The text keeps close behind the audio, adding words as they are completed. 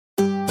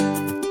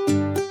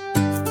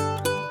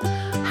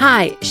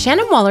Hi,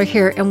 Shannon Waller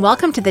here, and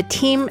welcome to the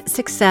Team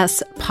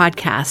Success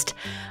Podcast.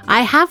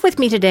 I have with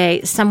me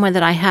today someone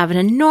that I have an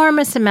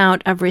enormous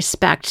amount of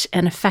respect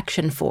and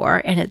affection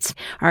for, and it's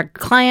our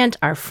client,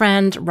 our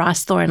friend,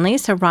 Ross Thornley.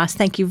 So Ross,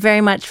 thank you very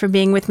much for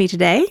being with me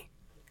today.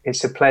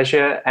 It's a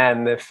pleasure,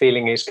 and the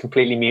feeling is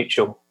completely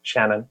mutual,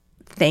 Shannon.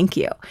 Thank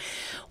you.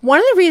 One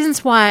of the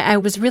reasons why I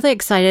was really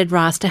excited,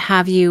 Ross, to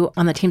have you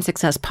on the Team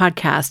Success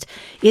Podcast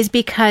is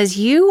because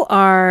you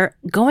are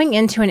going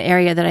into an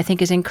area that I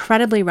think is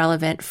incredibly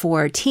relevant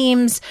for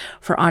teams,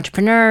 for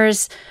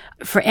entrepreneurs,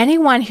 for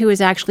anyone who is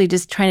actually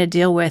just trying to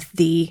deal with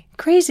the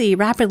crazy,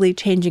 rapidly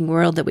changing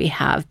world that we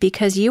have,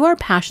 because you are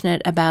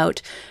passionate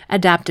about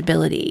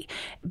adaptability.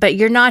 But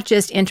you're not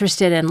just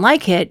interested in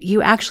like it,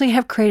 you actually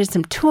have created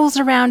some tools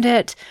around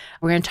it.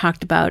 We're going to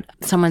talk about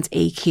someone's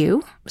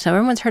AQ. So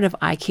everyone's heard of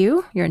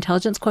IQ, your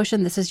intelligence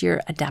quotient. This is your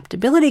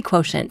adaptability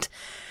quotient.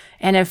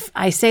 And if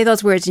I say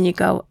those words and you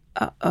go,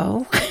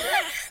 uh-oh,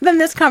 then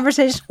this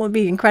conversation will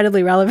be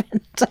incredibly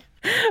relevant.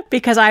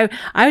 Because I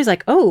was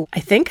like, oh, I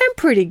think I'm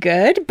pretty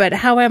good, but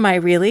how am I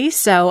really?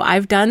 So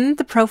I've done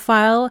the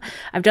profile.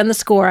 I've done the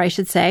score, I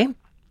should say.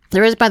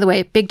 There is, by the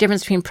way, a big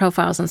difference between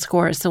profiles and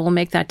scores, so we'll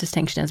make that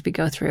distinction as we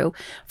go through.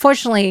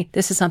 Fortunately,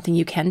 this is something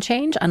you can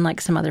change, unlike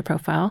some other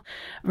profile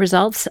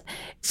results.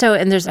 So,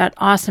 and there's that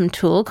awesome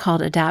tool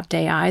called Adapt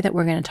AI that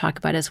we're going to talk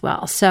about as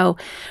well. So,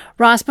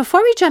 Ross,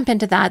 before we jump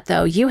into that,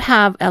 though, you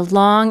have a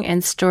long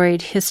and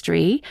storied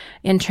history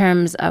in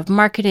terms of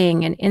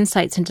marketing and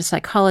insights into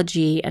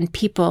psychology and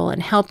people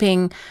and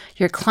helping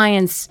your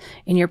clients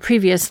in your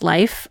previous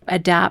life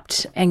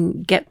adapt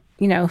and get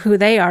who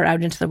they are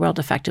out into the world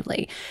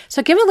effectively.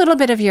 So give a little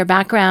bit of your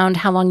background,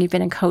 how long you've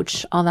been a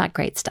coach, all that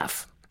great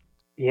stuff.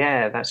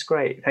 Yeah, that's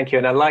great. Thank you.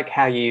 And I like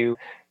how you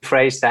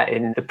phrased that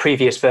in the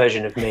previous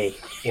version of me.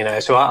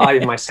 So I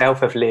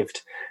myself have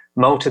lived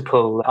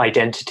multiple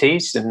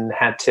identities and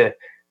had to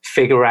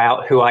figure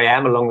out who I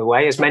am along the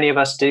way, as many of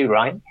us do,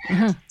 right?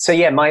 Mm-hmm. So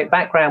yeah, my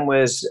background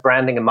was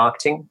branding and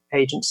marketing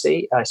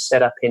agency. I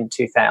set up in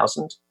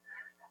 2000.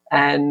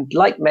 And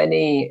like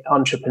many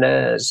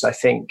entrepreneurs, I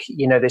think,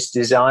 this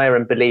desire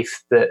and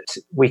belief that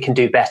we can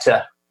do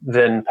better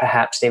than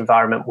perhaps the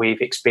environment we've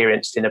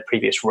experienced in a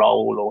previous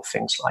role or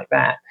things like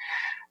that.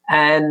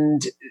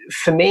 And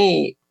for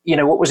me,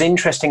 what was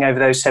interesting over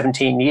those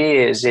 17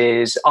 years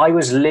is I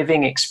was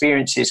living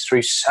experiences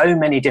through so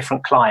many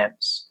different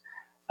clients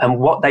and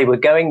what they were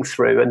going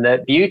through, and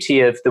the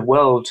beauty of the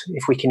world,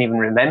 if we can even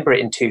remember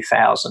it in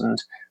 2000,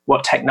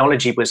 what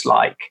technology was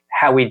like,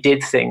 how we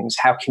did things,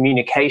 how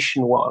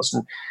communication was.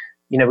 And,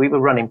 we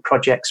were running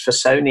projects for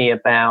Sony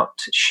about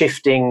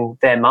shifting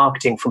their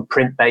marketing from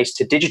print-based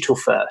to digital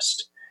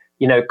first.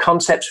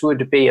 Concepts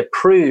would be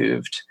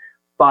approved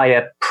by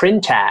a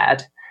print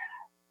ad,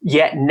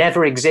 yet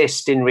never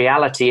exist in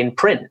reality in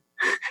print.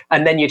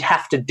 And then you'd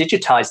have to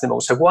digitize them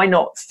all. So why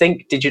not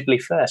think digitally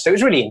first? So it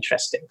was really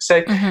interesting.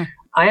 So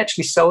I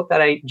actually sold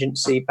that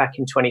agency back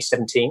in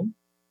 2017.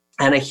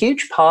 And a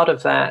huge part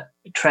of that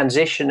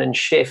transition and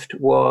shift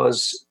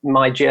was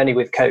my journey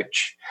with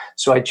Coach.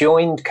 So I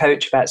joined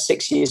Coach about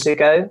 6 years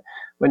ago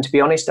when, to be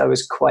honest, I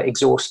was quite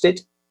exhausted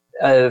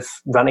of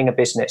running a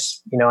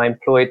business. I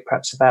employed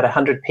perhaps about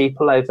 100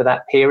 people over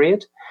that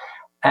period,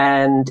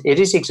 and it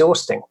is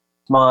exhausting.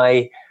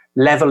 My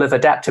level of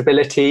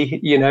adaptability,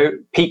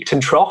 peaked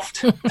and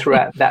troughed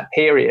throughout that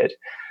period.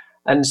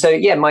 And so,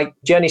 yeah, my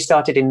journey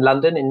started in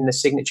London in the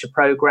Signature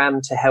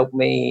program to help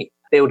me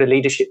build a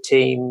leadership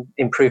team,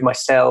 improve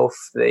myself,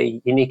 the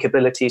unique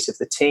abilities of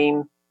the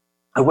team.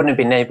 I wouldn't have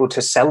been able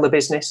to sell the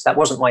business. That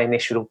wasn't my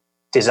initial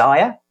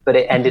desire, but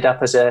it ended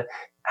up as a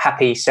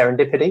happy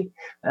serendipity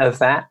of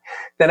that.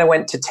 Then I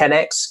went to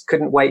 10X,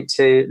 couldn't wait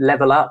to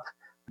level up.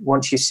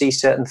 Once you see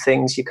certain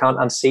things, you can't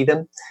unsee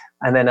them.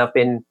 And then I've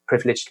been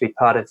privileged to be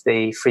part of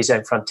the Free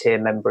Zone Frontier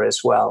member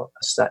as well.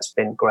 So that's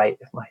been great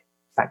with my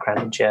background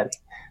and journey.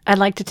 I'd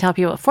like to tell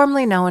people,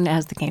 formerly known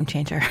as the Game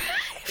Changer.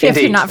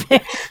 If you're not,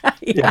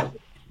 yeah.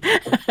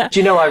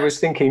 I was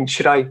thinking,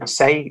 should I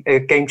say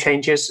Game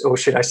Changers or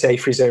should I say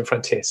Free Zone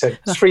Frontier? So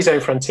it's Free Zone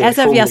Frontier. As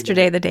of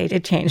yesterday, the date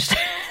had changed.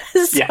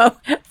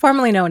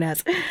 Formerly known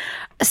as.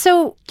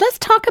 So let's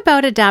talk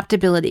about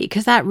adaptability,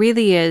 because that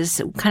really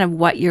is kind of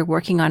what you're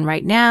working on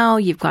right now.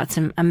 You've got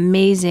some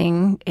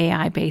amazing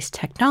AI-based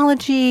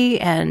technology,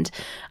 and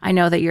I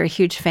know that you're a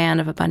huge fan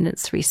of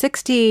Abundance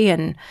 360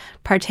 and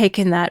partake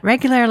in that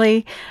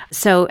regularly.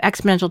 So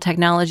Exponential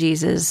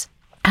Technologies is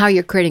how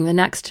you're creating the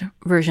next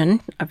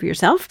version of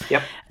yourself.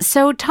 Yep.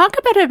 So talk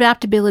about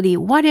adaptability.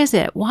 What is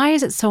it? Why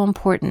is it so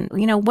important?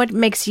 What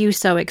makes you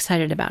so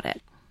excited about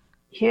it?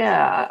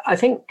 Yeah, I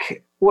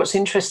think what's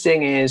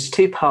interesting is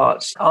two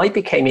parts. I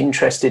became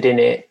interested in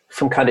it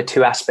from kind of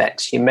two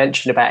aspects. You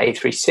mentioned about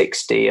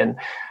A360, and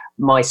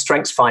my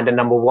strengths finder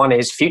number one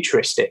is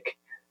futuristic.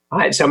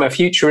 Right? So I'm a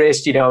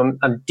futurist,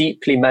 I'm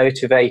deeply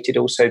motivated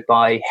also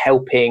by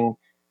helping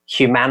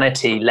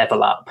humanity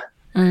level up.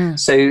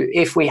 So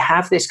if we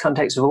have this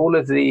context of all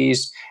of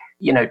these,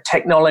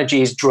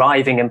 technologies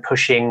driving and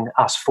pushing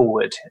us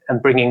forward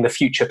and bringing the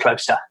future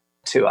closer,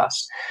 to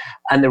us.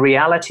 And the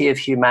reality of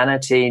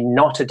humanity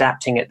not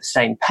adapting at the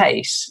same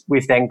pace,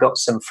 we've then got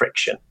some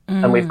friction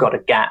and we've got a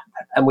gap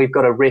and we've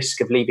got a risk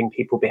of leaving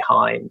people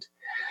behind.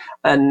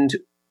 And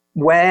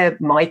where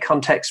my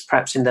context,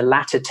 perhaps in the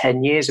latter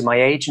 10 years of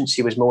my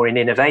agency, was more in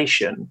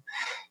innovation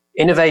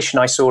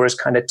I saw as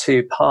kind of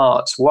two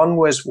parts. One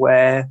was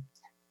where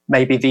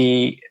maybe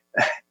the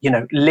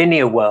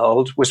linear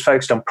world was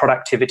focused on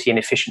productivity and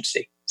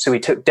efficiency. So we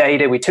took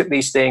data, we took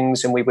these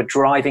things, and we were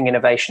driving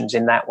innovations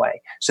in that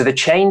way. So the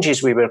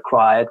changes we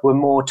required were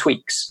more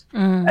tweaks,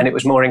 and it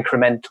was more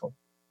incremental.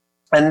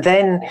 And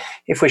then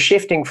if we're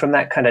shifting from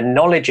that kind of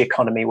knowledge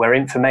economy where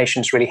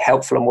information is really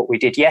helpful on what we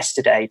did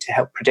yesterday to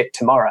help predict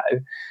tomorrow,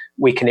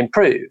 we can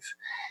improve.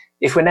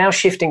 If we're now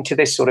shifting to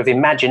this sort of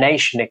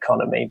imagination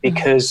economy,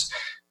 because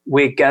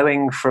we're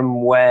going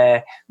from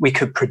where we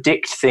could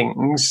predict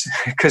things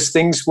because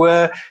things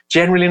were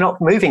generally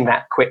not moving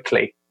that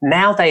quickly.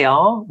 Now they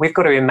are. We've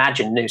got to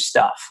imagine new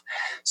stuff.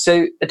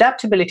 So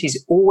adaptability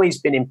has always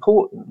been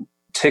important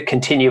to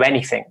continue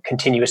anything,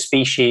 continue a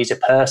species, a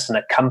person,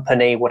 a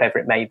company, whatever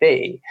it may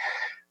be.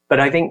 But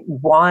I think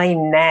why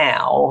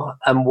now,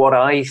 and what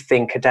I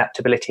think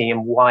adaptability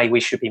and why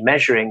we should be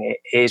measuring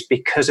it, is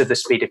because of the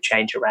speed of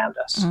change around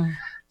us.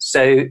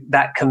 So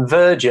that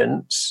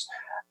convergence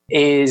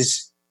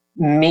is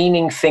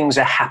meaning things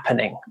are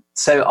happening.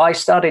 So I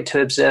started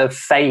to observe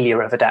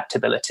failure of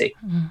adaptability.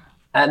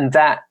 And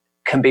that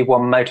can be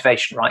one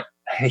motivation, right?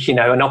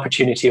 An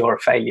opportunity or a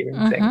failure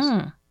in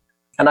things.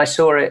 And I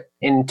saw it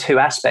in two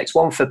aspects.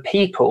 One, for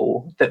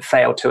people that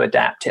fail to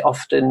adapt, it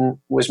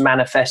often was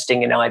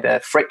manifesting in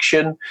either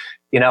friction,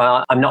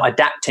 I'm not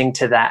adapting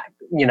to that,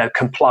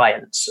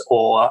 compliance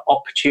or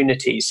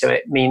opportunities. So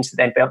it means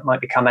that they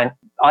might become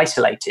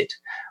isolated.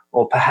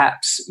 Or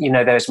perhaps,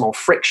 there's more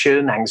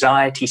friction,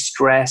 anxiety,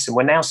 stress. And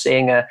we're now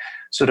seeing a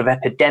sort of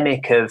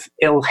epidemic of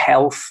ill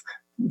health,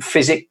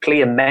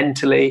 physically and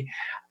mentally,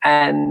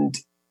 and,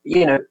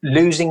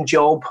 losing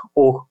job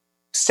or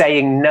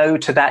saying no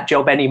to that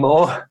job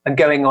anymore and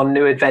going on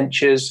new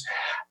adventures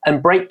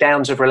and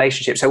breakdowns of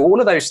relationships. So all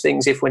of those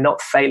things, if we're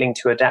not failing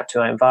to adapt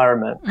to our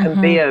environment,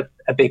 can be a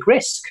big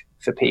risk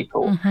for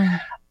people.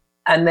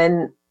 And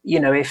then,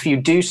 if you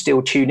do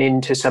still tune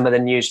into some of the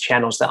news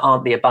channels that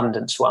aren't the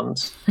abundance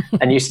ones,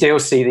 and you still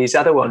see these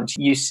other ones,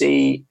 you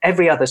see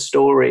every other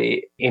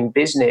story in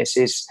business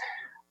is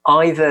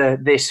either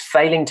this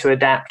failing to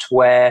adapt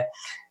where,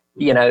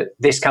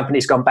 this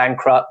company's gone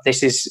bankrupt,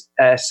 this is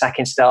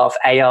sacking staff,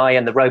 AI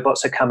and the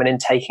robots are coming in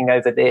taking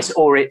over this,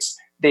 or it's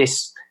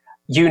this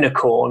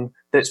unicorn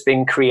that's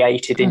been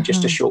created in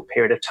just a short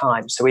period of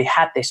time. So we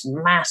had this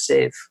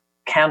massive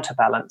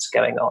counterbalance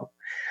going on.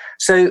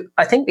 So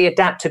I think the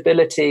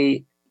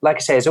adaptability, like I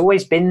say, has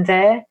always been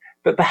there,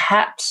 but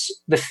perhaps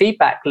the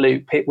feedback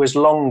loop, it was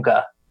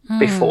longer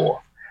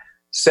before.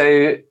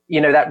 So,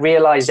 that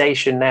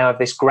realization now of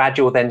this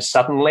gradual then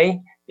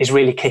suddenly is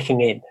really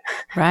kicking in.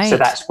 Right. So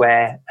that's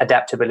where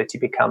adaptability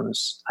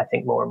becomes, I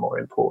think, more and more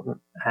important.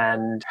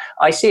 And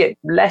I see it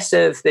less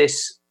of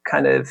this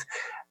kind of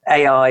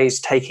AIs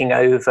taking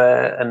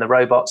over and the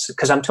robots,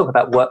 because I'm talking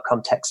about work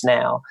context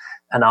now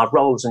and our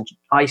roles. And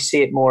I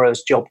see it more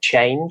as job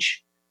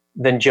change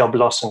than job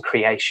loss and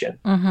creation.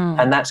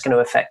 And that's going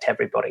to affect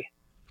everybody.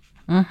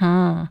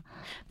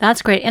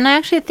 That's great. And I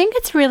actually think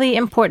it's really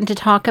important to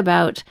talk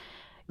about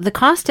the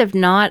cost of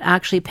not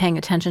actually paying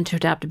attention to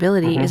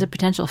adaptability is a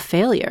potential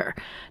failure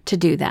to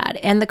do that.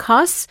 And the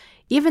costs,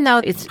 even though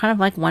it's kind of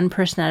like one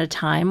person at a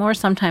time, or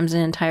sometimes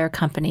an entire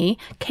company,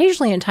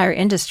 occasionally an entire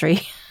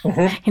industry,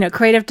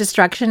 creative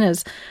destruction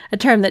is a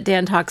term that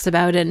Dan talks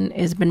about and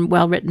has been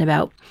well written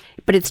about.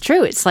 But it's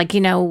true. It's like,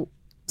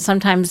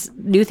 sometimes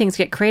new things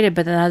get created,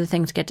 but then other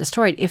things get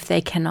destroyed if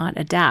they cannot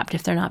adapt,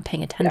 if they're not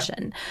paying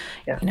attention.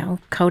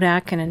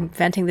 Kodak and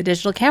inventing the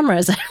digital camera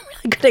is a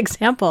really good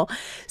example.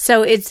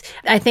 So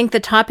I think the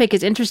topic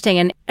is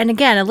interesting. And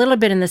again, a little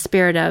bit in the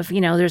spirit of,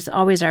 there's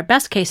always our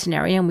best case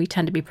scenario, and we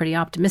tend to be pretty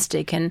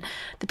optimistic in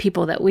the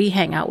people that we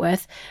hang out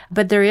with.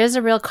 But there is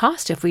a real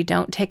cost if we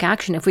don't take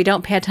action, if we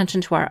don't pay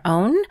attention to our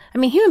own. I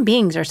mean, human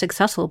beings are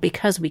successful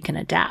because we can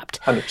adapt.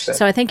 100%.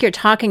 So I think you're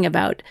talking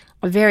about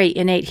a very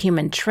innate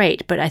human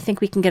trait, but I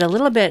think we can get a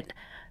little bit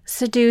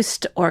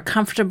seduced or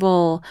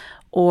comfortable,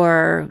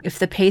 or if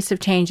the pace of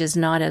change is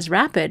not as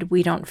rapid,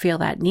 we don't feel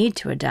that need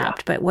to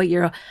adapt. But what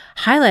you're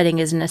highlighting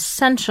is an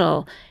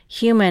essential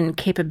human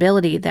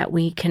capability that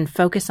we can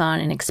focus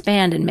on and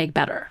expand and make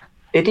better.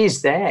 It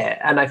is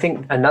there. And I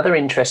think another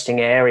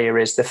interesting area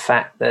is the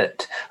fact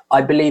that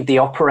I believe the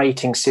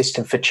operating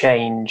system for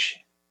change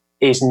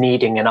is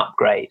needing an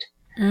upgrade.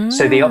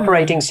 So the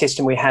operating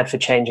system we had for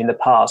change in the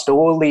past,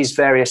 all these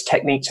various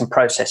techniques and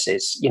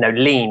processes,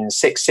 Lean,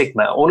 Six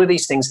Sigma, all of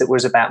these things that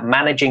was about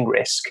managing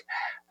risk.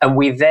 And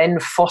we then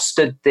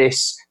fostered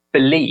this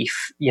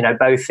belief,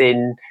 both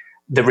in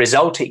the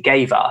result it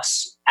gave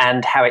us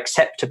and how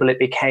acceptable it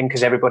became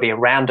because everybody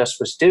around us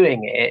was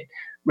doing it,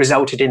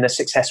 resulted in the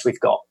success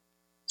we've got.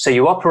 So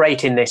you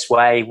operate in this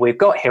way, we've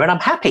got here, and I'm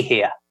happy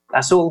here.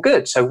 That's all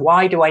good. So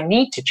why do I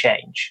need to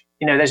change?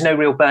 there's no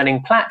real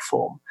burning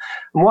platform.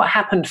 And what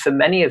happened for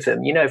many of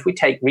them, if we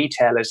take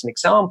retail as an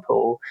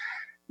example,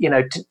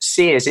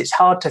 Sears, it's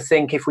hard to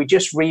think if we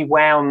just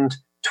rewound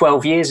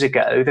 12 years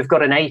ago, they've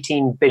got an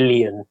 18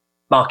 billion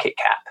market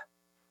cap.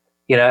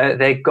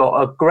 They've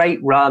got a great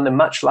run, and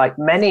much like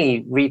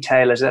many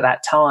retailers at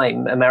that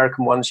time,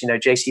 American ones,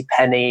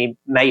 JCPenney,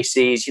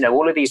 Macy's,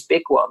 all of these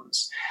big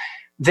ones.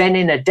 Then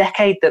in a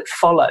decade that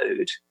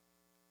followed,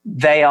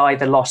 they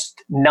either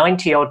lost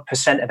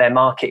 90% of their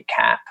market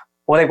cap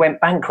or they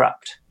went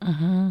bankrupt.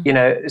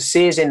 Mm-hmm.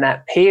 Sears in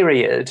that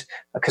period,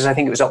 because I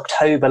think it was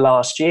October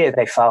last year,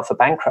 they filed for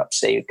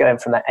bankruptcy, going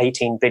from that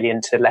 18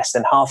 billion to less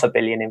than $500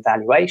 million in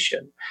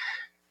valuation,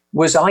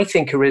 was, I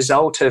think, a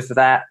result of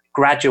that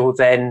gradual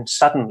then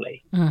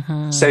suddenly.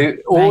 Mm-hmm. So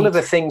all of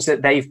the things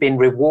that they've been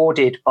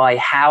rewarded by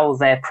how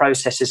their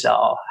processes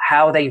are,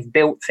 how they've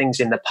built things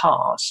in the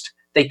past,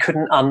 they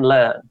couldn't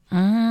unlearn.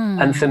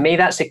 And for me,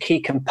 that's a key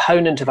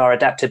component of our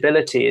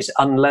adaptability, is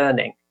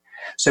unlearning.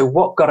 So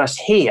what got us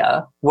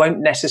here won't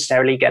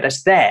necessarily get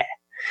us there.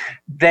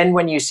 Then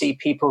when you see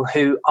people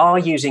who are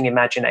using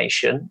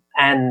imagination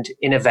and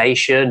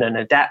innovation and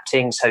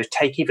adapting, so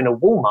take even a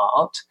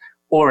Walmart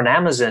or an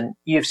Amazon,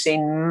 you've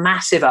seen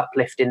massive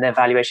uplift in their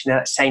valuation in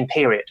that same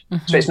period.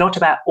 Mm-hmm. So it's not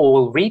about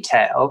all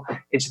retail,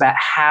 it's about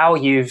how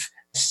you've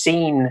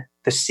seen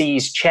the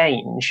seas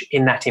change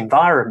in that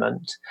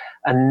environment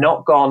and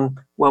not gone,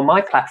 well, my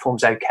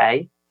platform's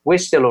okay, we're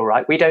still all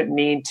right. We don't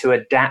need to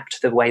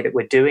adapt the way that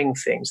we're doing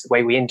things, the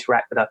way we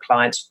interact with our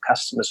clients, or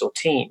customers, or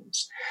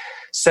teams.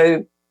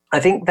 So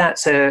I think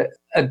that's a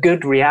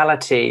good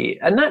reality.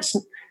 And that's,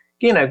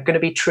 going to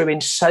be true in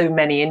so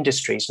many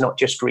industries, not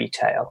just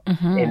retail,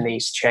 in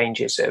these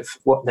changes of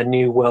what the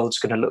new world's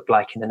going to look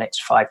like in the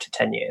next 5 to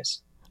 10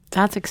 years.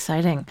 That's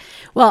exciting.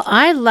 Well,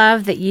 I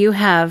love that you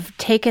have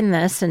taken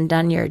this and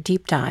done your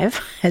deep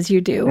dive, as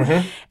you do.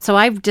 Mm-hmm. So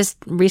I just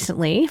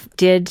recently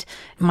did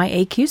my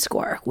AQ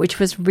score, which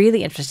was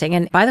really interesting.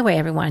 And by the way,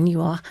 everyone, you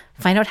will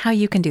find out how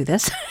you can do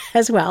this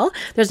as well.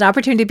 There's an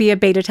opportunity to be a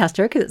beta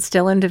tester because it's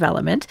still in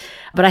development.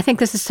 But I think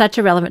this is such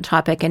a relevant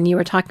topic. And you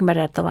were talking about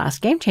it at the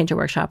last Game Changer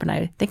workshop. And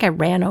I think I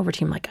ran over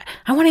to you like,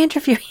 I want to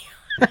interview you.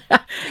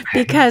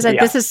 Because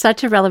this is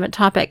such a relevant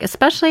topic,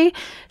 especially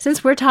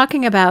since we're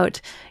talking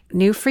about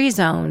new free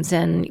zones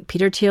and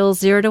Peter Thiel's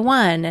 0 to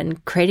 1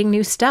 and creating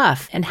new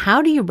stuff. And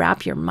how do you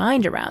wrap your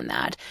mind around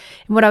that?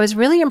 And what I was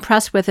really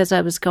impressed with as I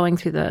was going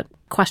through the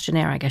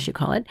questionnaire, I guess you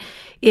call it,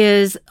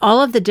 is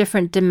all of the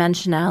different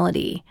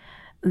dimensionality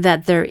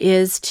that there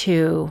is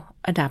to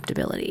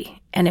adaptability.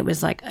 And it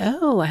was like,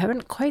 oh, I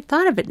haven't quite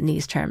thought of it in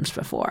these terms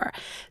before.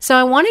 So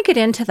I want to get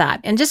into that.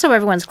 And just so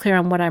everyone's clear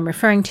on what I'm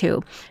referring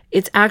to,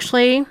 it's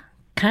actually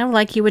kind of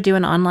like you would do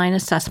an online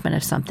assessment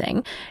of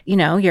something.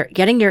 You're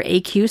getting your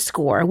AQ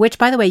score, which,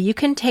 by the way, you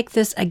can take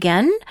this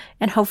again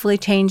and hopefully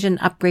change and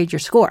upgrade your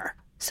score.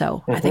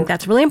 So I think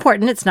that's really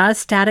important. It's not a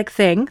static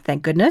thing,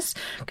 thank goodness,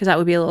 because that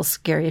would be a little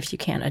scary if you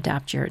can't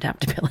adapt your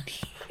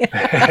adaptability.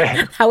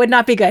 That would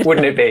not be good.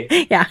 Wouldn't it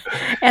be? Yeah.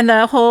 And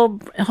the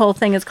whole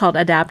thing is called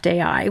Adapt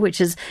AI, which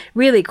is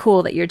really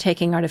cool that you're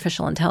taking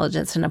artificial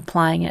intelligence and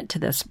applying it to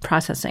this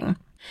processing.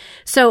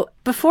 So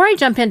before I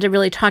jump into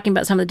really talking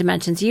about some of the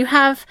dimensions, you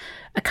have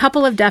a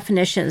couple of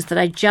definitions that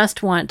I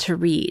just want to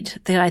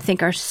read that I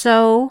think are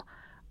so,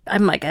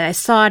 I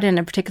saw it in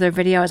a particular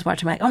video I was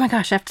watching. I'm like, oh my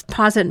gosh, I have to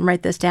pause it and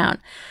write this down.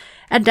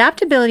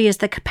 Adaptability is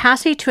the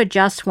capacity to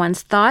adjust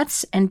one's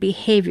thoughts and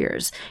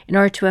behaviors in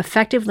order to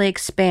effectively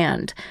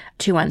expand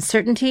to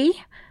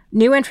uncertainty,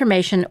 new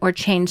information, or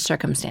changed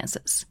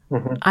circumstances.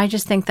 Mm-hmm. I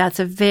just think that's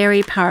a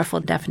very powerful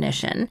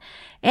definition.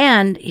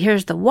 And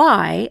here's the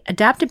why.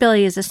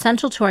 Adaptability is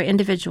essential to our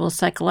individual's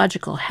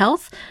psychological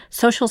health,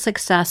 social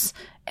success,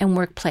 and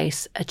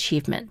workplace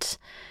achievement.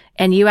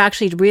 And you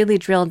actually really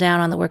drill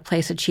down on the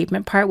workplace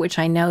achievement part, which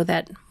I know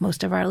that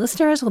most of our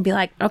listeners will be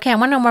like, okay, I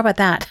want to know more about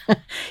that.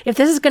 If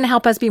this is going to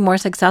help us be more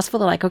successful,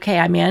 they're like, okay,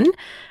 I'm in.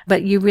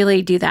 But you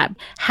really do that.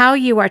 How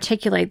you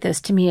articulate this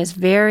to me is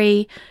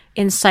very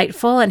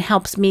insightful and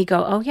helps me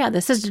go, oh yeah,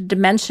 this is a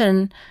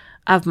dimension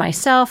of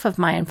myself, of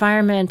my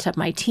environment, of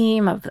my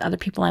team, of the other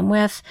people I'm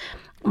with,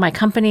 my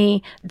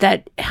company,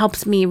 that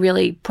helps me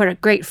really put a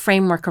great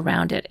framework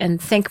around it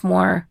and think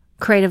more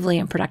creatively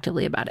and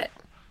productively about it.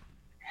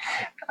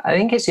 I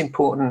think it's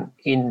important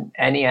in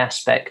any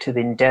aspect of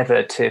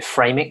endeavor to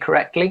frame it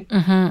correctly.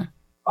 Mm-hmm.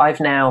 I've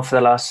now, for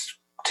the last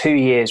 2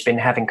 years, been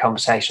having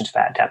conversations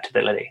about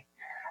adaptability.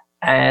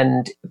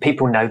 And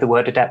people know the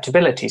word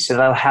adaptability, so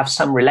they'll have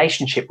some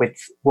relationship with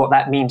what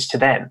that means to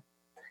them,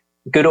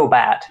 good or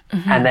bad,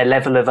 and their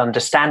level of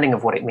understanding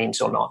of what it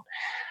means or not.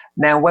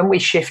 Now, when we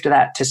shift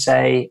that to,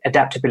 say,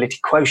 adaptability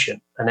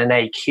quotient and an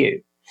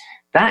AQ,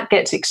 that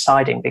gets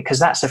exciting because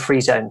that's a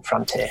free zone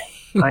frontier,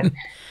 right?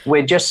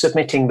 We're just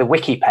submitting the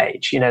wiki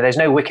page. There's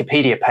no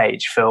Wikipedia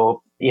page for,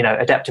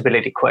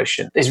 adaptability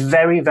quotient. There's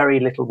very, very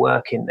little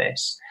work in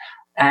this.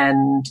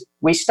 And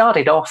we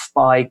started off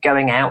by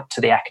going out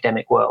to the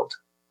academic world.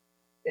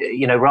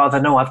 rather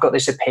than, no, I've got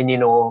this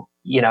opinion, or,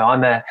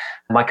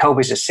 my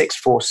Colby's a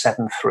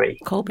 6.473.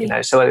 Colby.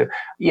 So,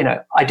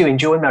 I do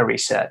enjoy my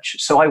research.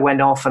 So I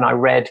went off and I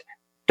read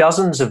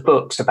dozens of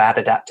books about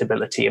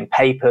adaptability and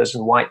papers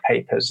and white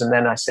papers. And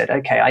then I said,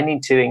 okay, I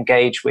need to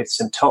engage with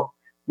some top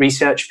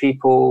research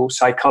people,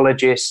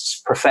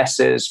 psychologists,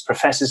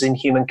 professors in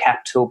human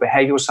capital,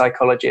 behavioral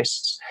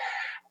psychologists.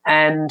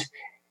 And,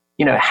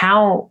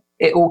 how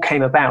it all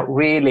came about,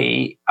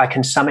 really, I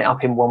can sum it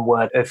up in one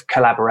word of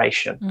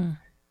collaboration. Mm.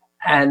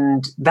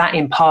 And that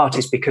in part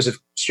is because of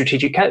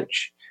Strategic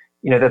Coach.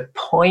 The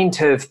point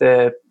of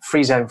the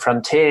Free Zone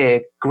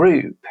Frontier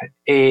group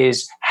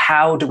is,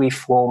 how do we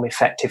form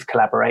effective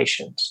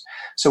collaborations?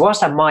 So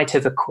whilst I might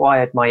have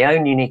acquired my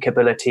own unique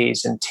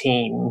abilities and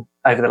team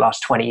over the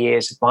last 20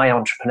 years of my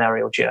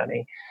entrepreneurial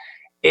journey,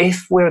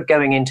 if we're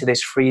going into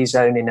this free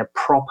zone in a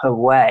proper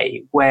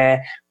way,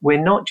 where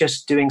we're not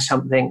just doing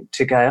something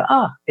to go,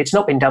 it's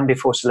not been done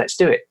before, so let's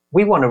do it.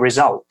 We want a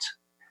result.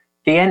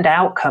 The end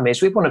outcome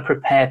is we want to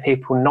prepare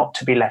people not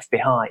to be left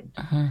behind,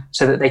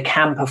 so that they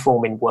can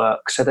perform in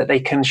work, so that they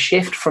can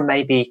shift from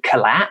maybe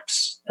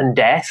collapse and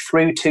death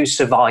through to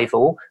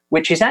survival,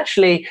 which is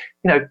actually,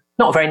 not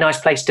a very nice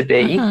place to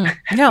be.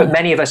 No. But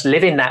many of us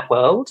live in that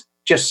world,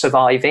 just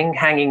surviving,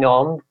 hanging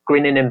on,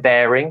 grinning and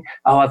bearing.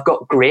 Oh, I've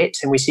got grit.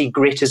 And we see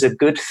grit as a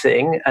good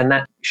thing. And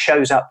that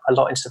shows up a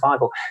lot in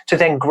survival. To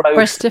then growth.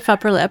 Or stiff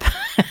upper lip.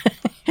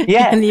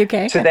 Yeah. In the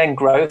UK. To then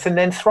growth and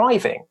then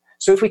thriving.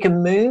 So if we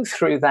can move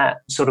through that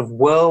sort of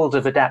world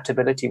of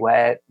adaptability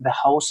where the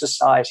whole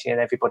society and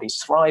everybody's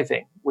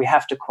thriving, we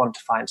have to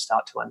quantify and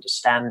start to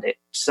understand it.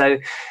 So,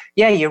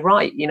 yeah, you're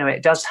right.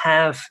 It does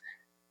have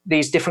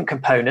these different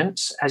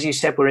components. As you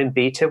said, we're in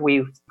beta.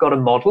 We've got a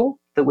model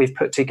that we've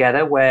put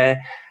together where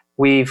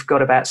we've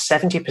got about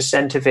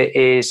 70% of it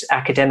is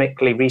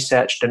academically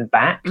researched and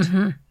backed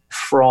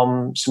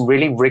from some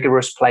really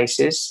rigorous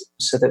places,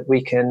 so that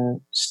we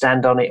can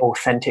stand on it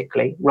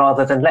authentically,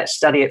 rather than let's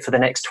study it for the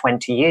next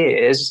 20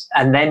 years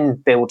and then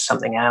build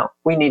something out.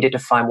 We needed to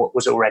find what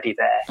was already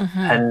there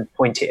and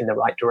point it in the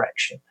right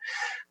direction.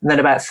 And then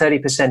about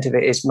 30% of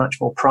it is much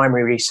more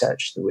primary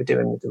research that we're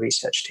doing with the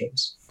research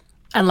teams.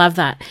 I love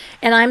that.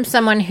 And I'm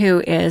someone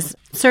who is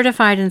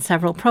certified in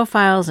several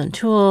profiles and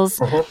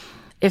tools.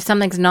 If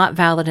something's not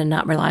valid and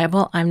not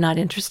reliable, I'm not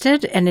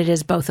interested. And it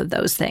is both of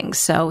those things.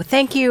 So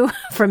thank you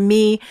from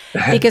me,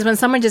 because when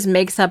someone just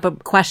makes up a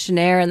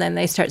questionnaire and then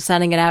they start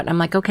sending it out, I'm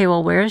like, okay,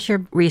 well, where's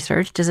your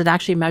research? Does it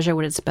actually measure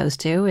what it's supposed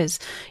to? Is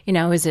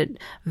it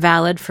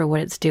valid for what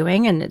it's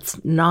doing? And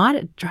it's not.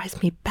 It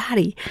drives me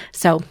batty.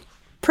 So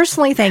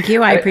personally, thank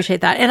you. I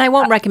appreciate that. And I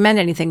won't recommend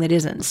anything that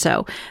isn't.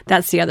 So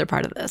that's the other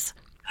part of this.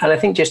 And I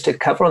think just to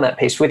cover on that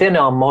piece, within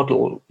our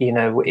model,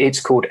 it's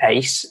called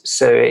ACE.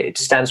 So it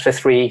stands for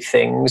 3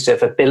 things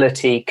of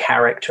ability,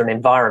 character, and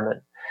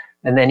environment.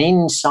 And then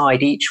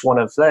inside each one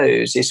of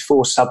those is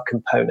 4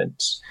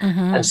 subcomponents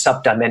and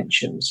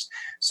subdimensions.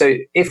 So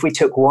if we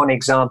took one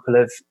example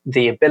of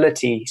the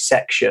ability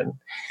section,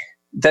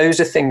 those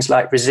are things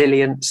like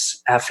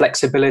resilience, our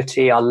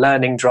flexibility, our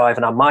learning drive,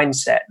 and our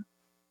mindset.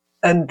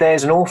 And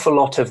there's an awful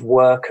lot of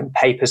work and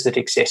papers that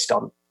exist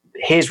on,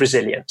 here's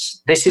resilience.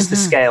 This is the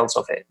scales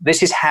of it.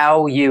 This is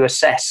how you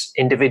assess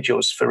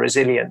individuals for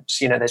resilience.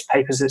 There's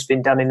papers that's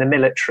been done in the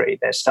military.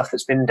 There's stuff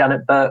that's been done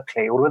at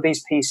Berkeley, all of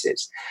these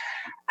pieces.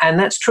 And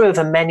that's true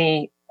of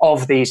many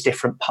of these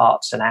different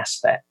parts and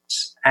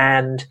aspects.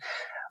 And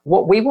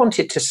what we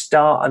wanted to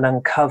start and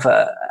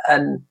uncover,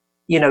 and,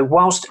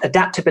 whilst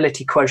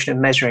adaptability quotient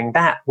and measuring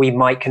that, we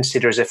might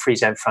consider as a free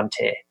zone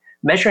frontier.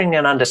 Measuring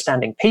and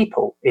understanding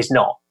people is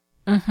not.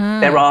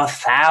 There are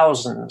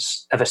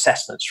thousands of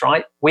assessments,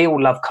 right? We all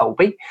love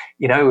Colby.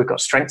 We've got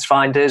strengths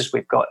finders,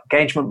 we've got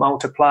engagement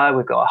multiplier,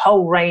 we've got a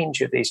whole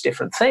range of these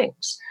different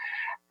things.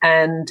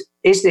 And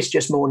is this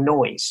just more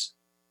noise?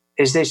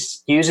 Is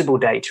this usable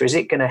data? Is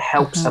it going to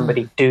help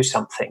somebody do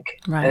something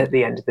at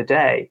the end of the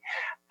day?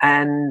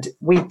 And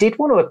we did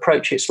want to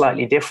approach it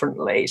slightly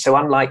differently. So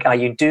unlike,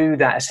 you do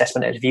that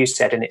assessment, as you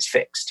said, and it's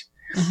fixed.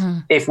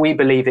 If we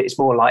believe it's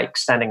more like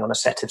standing on a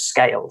set of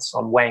scales,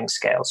 on weighing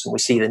scales, and we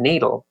see the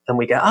needle and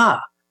we go,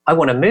 I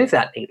want to move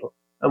that needle.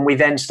 And we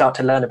then start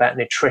to learn about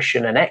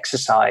nutrition and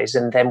exercise.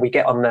 And then we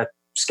get on the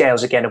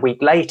scales again a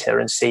week later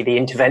and see the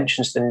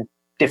interventions and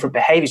different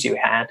behaviors you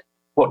had.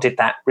 What did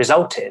that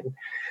result in?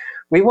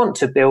 We want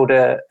to build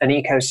an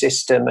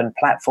ecosystem and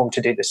platform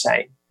to do the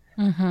same.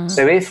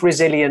 So if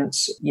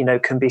resilience,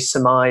 can be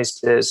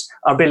surmised as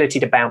our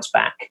ability to bounce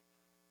back.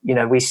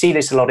 We see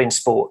this a lot in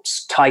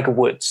sports. Tiger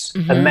Woods,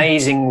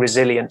 amazing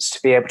resilience to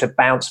be able to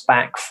bounce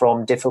back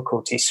from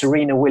difficulty.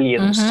 Serena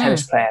Williams,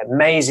 tennis player,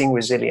 amazing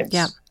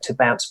resilience to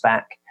bounce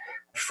back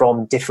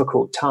from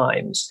difficult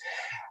times.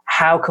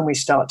 How can we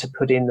start to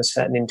put in the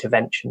certain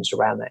interventions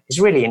around that? It's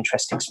a really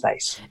interesting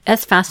space.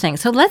 That's fascinating.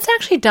 So let's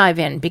actually dive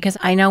in, because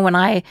I know when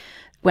I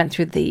went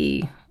through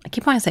I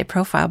keep wanting to say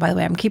profile, by the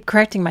way. I keep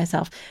correcting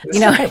myself.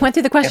 I went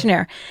through the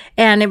questionnaire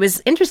and it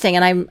was interesting.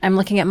 And I'm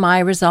looking at my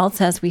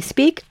results as we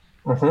speak.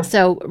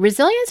 So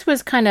resilience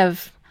was kind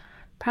of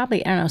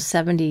probably,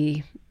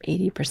 70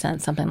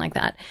 80%, something like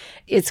that.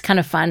 It's kind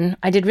of fun.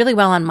 I did really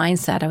well on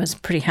mindset. I was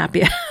pretty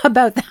happy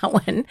about that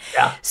one.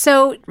 Yeah.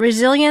 So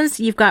resilience,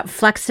 you've got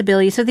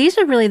flexibility. So these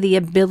are really the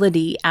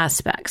ability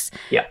aspects.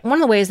 Yeah. One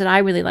of the ways that I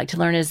really like to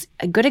learn is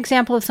a good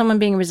example of someone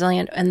being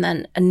resilient and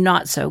then a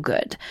not so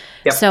good.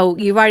 Yep. So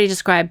you've already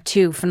described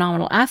two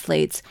phenomenal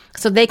athletes.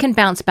 So they can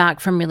bounce back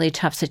from really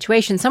tough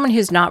situations. Someone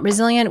who's not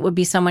resilient would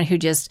be someone who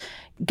just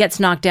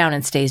gets knocked down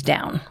and stays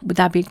down. Would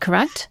that be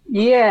correct?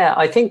 Yeah,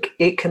 I think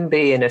it can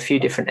be in a few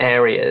different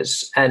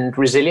areas, and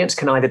resilience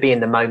can either be in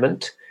the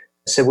moment.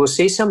 So we'll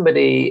see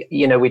somebody,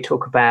 we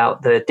talk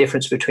about the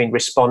difference between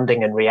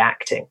responding and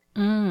reacting.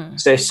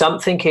 So if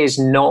something is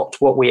not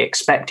what we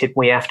expected,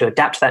 we have to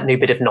adapt to that new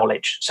bit of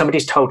knowledge.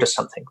 Somebody's told us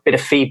something, bit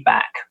of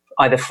feedback,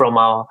 either from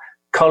our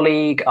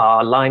colleague,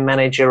 our line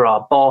manager,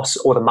 our boss,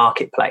 or the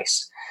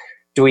marketplace.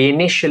 Do we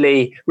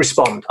initially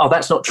respond? Oh,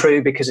 that's not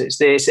true because it's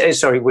this.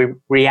 We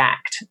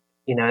react,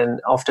 and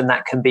often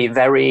that can be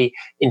very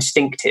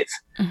instinctive.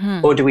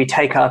 Or do we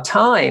take our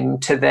time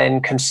to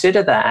then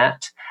consider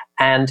that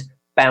and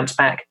bounce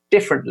back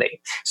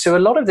differently? So a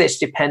lot of this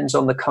depends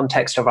on the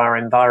context of our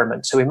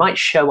environment. So we might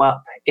show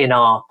up in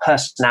our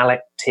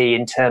personality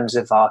in terms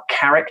of our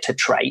character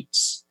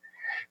traits.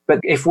 But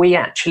if we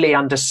actually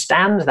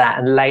understand that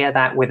and layer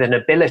that with an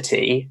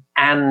ability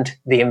and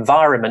the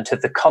environment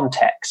of the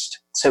context.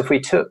 So if we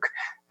took,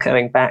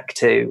 going back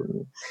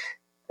to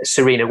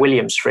Serena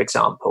Williams, for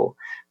example,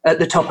 at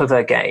the top of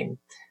her game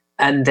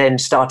and then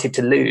started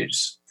to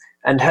lose.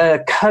 And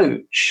her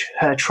coach,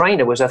 her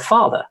trainer was her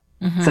father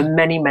for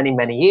many, many,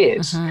 many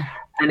years.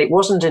 And it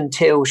wasn't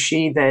until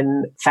she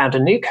then found a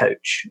new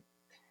coach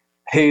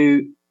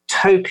who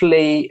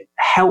totally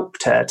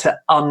helped her to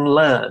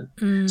unlearn.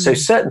 So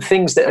certain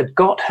things that had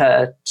got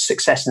her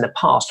success in the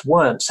past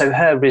weren't. So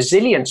her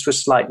resilience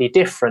was slightly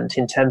different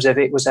in terms of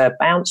it was a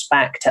bounce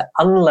back to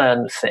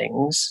unlearn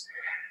things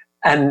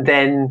and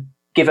then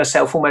give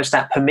herself almost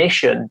that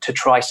permission to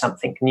try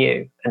something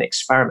new and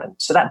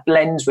experiment. So that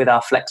blends with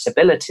our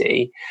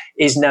flexibility,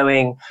 is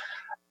knowing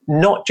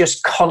not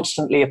just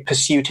constantly a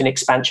pursuit and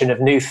expansion of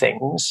new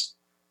things,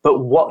 but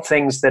what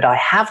things that I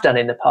have done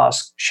in the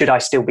past should I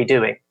still be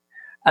doing?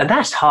 And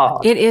that's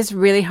hard. It is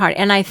really hard.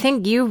 And I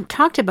think you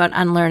talked about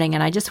unlearning,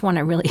 and I just want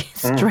to really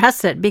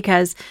stress it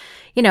because,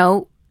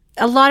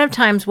 a lot of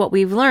times what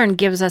we've learned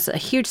gives us a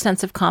huge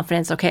sense of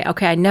confidence. Okay,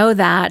 I know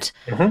that,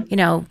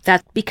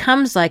 that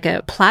becomes like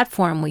a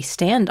platform we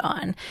stand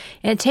on.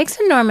 And it takes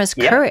enormous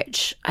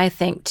courage, I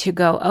think, to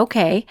go,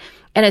 okay.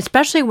 And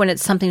especially when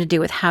it's something to do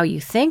with how you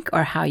think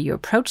or how you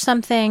approach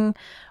something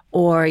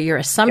or your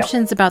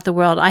assumptions about the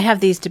world. I have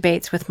these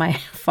debates with my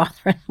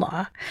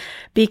father-in-law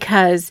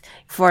because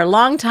for a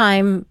long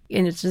time,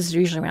 and it's just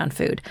usually around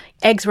food,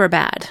 eggs were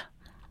bad.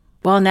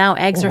 Well, now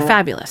eggs are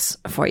fabulous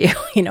for you,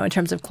 in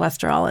terms of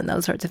cholesterol and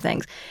those sorts of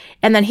things.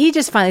 And then he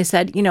just finally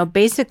said,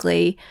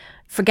 basically,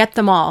 forget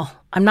them all.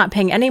 I'm not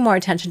paying any more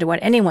attention to what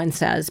anyone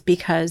says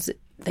because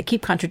they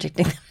keep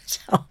contradicting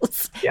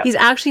themselves. He's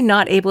actually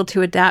not able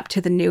to adapt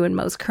to the new and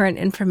most current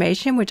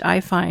information, which I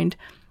find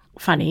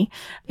funny.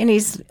 And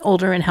he's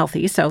older and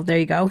healthy, so there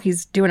you go.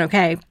 He's doing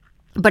okay.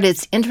 But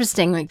it's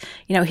interesting,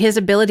 his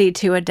ability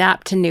to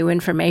adapt to new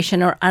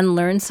information or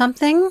unlearn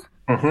something,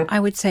 I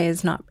would say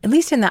is not, at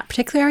least in that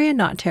particular area,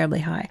 not terribly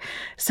high.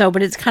 So,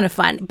 but it's kind of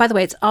fun. By the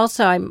way, it's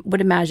also, I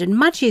would imagine,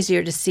 much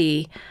easier to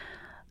see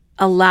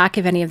a lack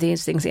of any of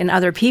these things in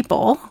other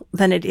people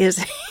than it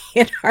is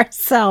in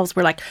ourselves.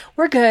 We're like,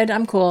 we're good,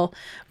 I'm cool.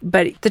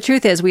 But the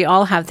truth is, we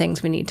all have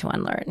things we need to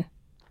unlearn.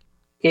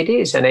 It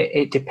is, and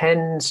it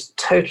depends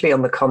totally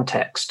on the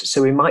context.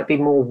 So we might be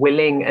more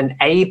willing and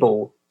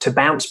able to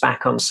bounce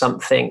back on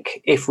something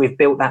if we've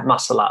built that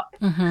muscle up.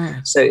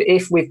 So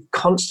if we've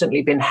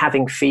constantly been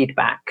having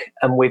feedback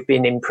and we've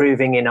been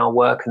improving in our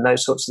work and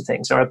those sorts of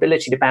things, our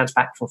ability to bounce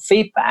back from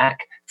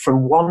feedback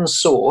from one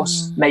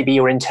source, maybe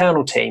your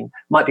internal team,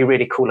 might be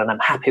really cool, and I'm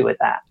happy with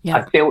that.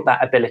 I've built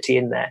that ability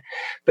in there.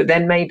 But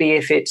then maybe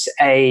if it's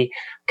a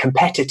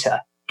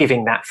competitor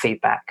giving that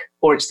feedback,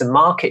 or it's the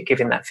market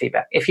giving that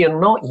feedback, if you're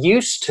not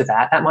used to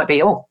that, that might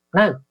be, oh,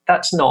 no,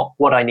 that's not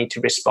what I need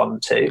to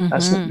respond to.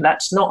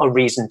 That's not a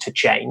reason to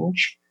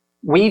change.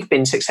 We've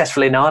been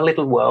successful in our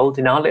little world,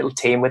 in our little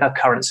team with our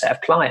current set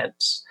of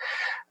clients.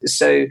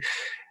 So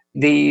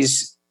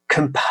these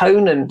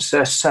components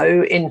are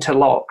so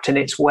interlocked, and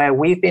it's where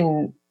we've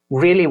been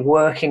really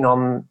working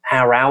on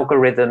our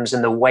algorithms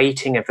and the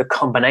weighting of the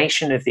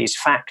combination of these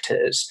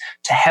factors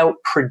to help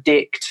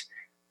predict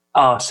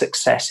our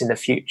success in the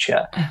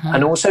future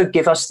and also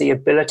give us the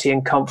ability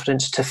and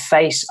confidence to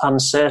face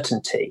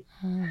uncertainty.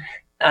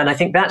 And I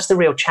think that's the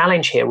real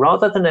challenge here.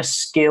 Rather than a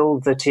skill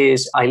that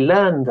is, I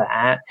learned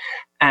that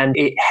and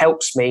it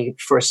helps me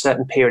for a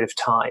certain period of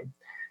time.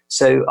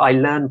 So I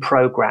learn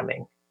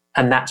programming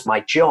and that's my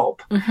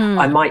job.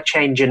 I might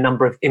change a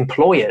number of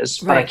employers,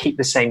 but I keep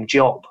the same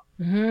job.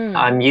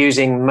 I'm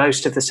using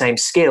most of the same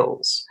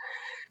skills.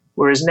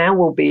 Whereas now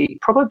we'll be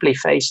probably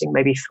facing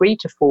maybe 3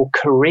 to 4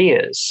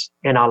 careers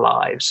in our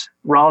lives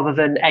rather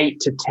than 8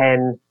 to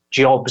 10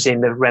 jobs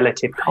in the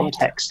relative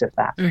context of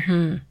that.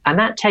 And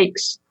that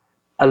takes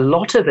a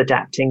lot of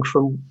adapting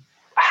from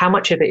how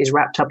much of it is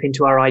wrapped up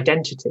into our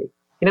identity.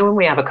 You know, when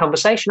we have a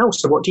conversation,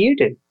 so what do you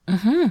do?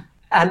 Mm-hmm.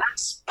 And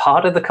that's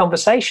part of the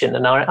conversation.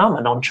 And I'm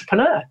an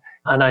entrepreneur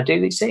and I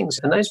do these things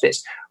and those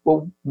bits.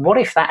 Well, what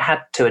if that had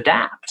to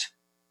adapt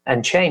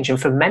and change?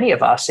 And for many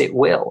of us, it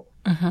will,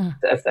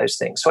 of those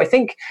things. So I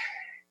think,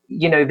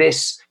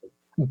 this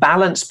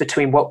balance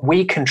between what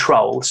we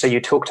control. So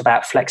you talked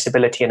about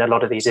flexibility in a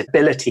lot of these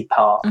ability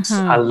parts,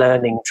 our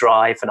learning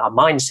drive and our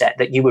mindset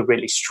that you were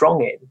really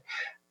strong in.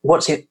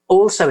 What's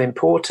also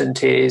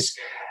important is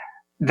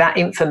that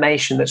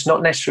information that's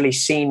not necessarily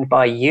seen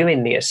by you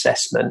in the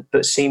assessment,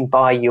 but seen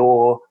by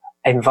your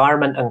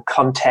environment and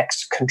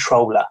context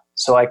controller.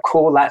 So I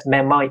call that,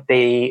 there might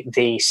be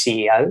the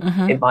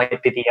CEO, it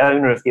might be the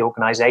owner of the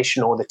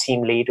organization or the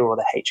team leader or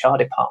the HR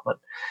department.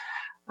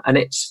 And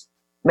it's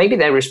maybe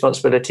their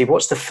responsibility.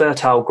 What's the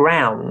fertile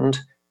ground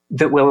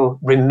that will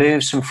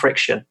remove some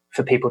friction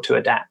for people to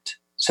adapt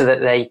so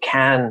that they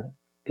can,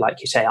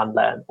 like you say,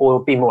 unlearn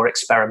or be more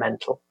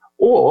experimental?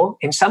 Or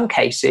in some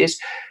cases,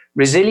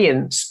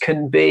 resilience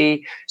can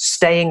be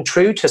staying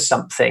true to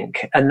something,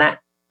 and that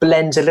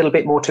blends a little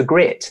bit more to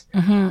grit.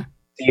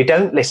 You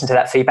don't listen to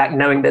that feedback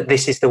knowing that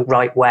this is the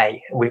right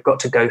way. And we've got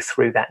to go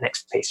through that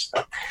next piece.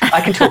 I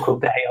can talk all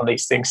day on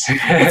these things.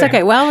 It's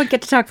okay. Well, we'll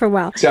get to talk for a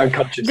while. So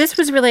unconscious. This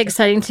was really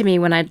exciting to me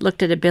when I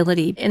looked at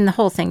ability, and the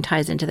whole thing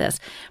ties into this.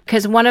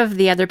 Because one of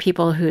the other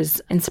people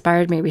who's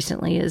inspired me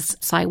recently is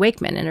Cy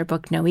Wakeman in her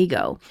book, No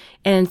Ego.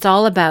 And it's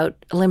all about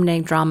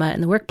eliminating drama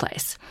in the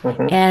workplace.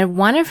 And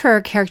one of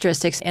her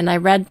characteristics, and I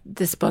read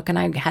this book and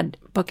I had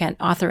book and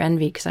author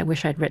envy because I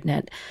wish I'd written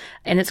it.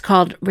 And it's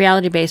called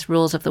Reality-Based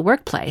Rules of the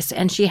Workplace.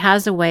 And she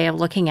has a way of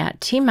looking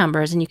at team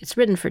members, and it's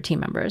written for team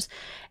members.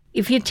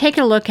 If you take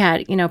a look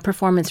at,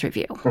 performance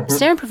review,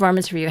 standard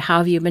performance review, how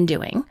have you been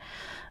doing?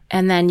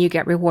 And then you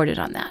get rewarded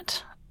on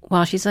that.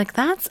 Well, she's like,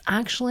 that's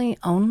actually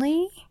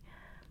only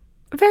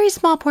a very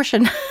small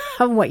portion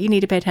of what you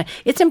need to pay attention.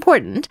 It's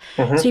important.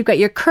 So you've got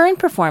your current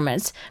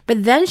performance,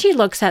 but then she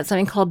looks at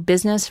something called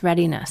business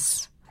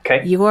readiness.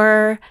 Okay.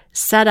 You're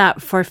set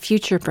up for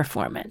future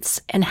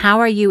performance. And how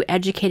are you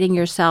educating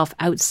yourself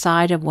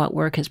outside of what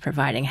work is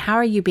providing? How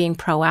are you being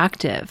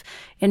proactive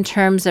in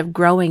terms of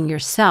growing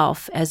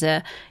yourself as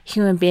a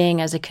human being,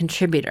 as a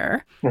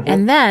contributor?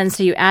 And then,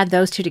 so you add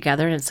those two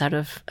together, and it's out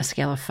of a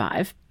scale of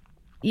 5.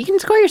 You can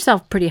score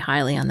yourself pretty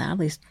highly on that. At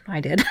least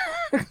I did.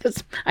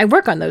 Because I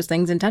work on those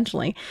things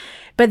intentionally.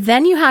 But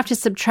then you have to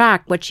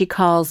subtract what she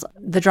calls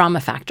the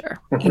drama factor,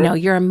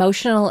 your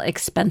emotional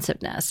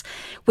expensiveness,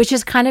 which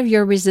is kind of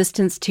your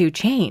resistance to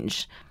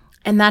change.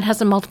 And that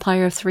has a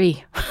multiplier of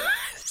 3.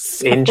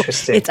 So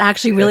interesting. It's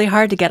actually really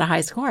hard to get a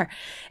high score.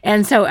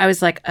 And so I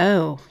was like,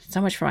 oh, so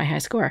much for my high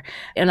score.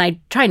 And I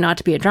try not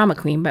to be a drama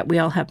queen, but we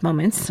all have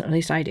moments, at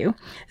least I do.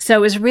 So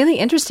it was really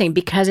interesting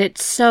because it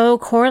so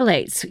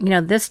correlates.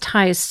 This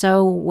ties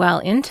so well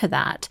into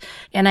that.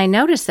 And I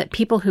noticed that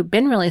people who've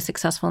been really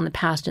successful in the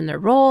past in their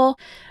role,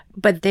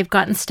 but they've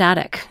gotten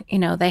static.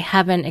 They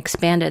haven't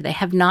expanded. They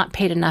have not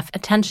paid enough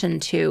attention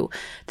to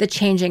the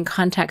changing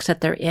context that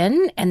they're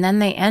in. And then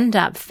they end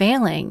up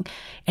failing.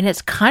 And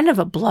it's kind of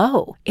a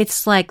blow.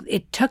 It's like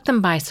it took them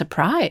by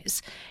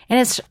surprise. And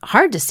it's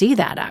hard to see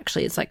that,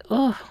 actually. It's like,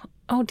 oh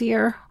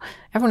dear.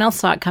 Everyone else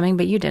saw it coming,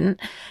 but you didn't.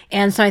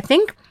 And so I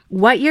think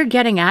what you're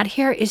getting at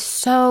here is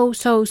so,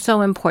 so,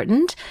 so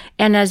important.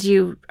 And as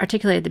you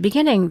articulated at the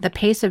beginning, the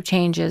pace of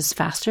change is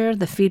faster.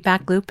 The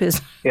feedback loop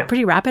is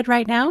pretty rapid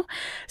right now.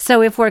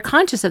 So if we're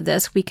conscious of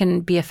this, we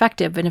can be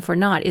effective. And if we're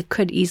not, it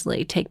could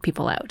easily take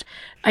people out.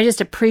 I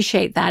just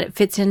appreciate that. It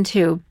fits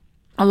into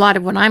a lot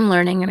of what I'm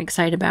learning and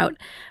excited about.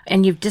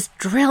 And you've just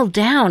drilled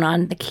down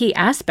on the key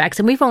aspects.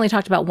 And we've only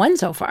talked about one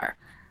so far.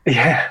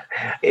 Yeah.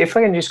 If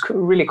I can just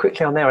really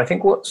quickly on there, I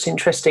think what's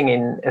interesting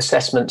in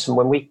assessments, and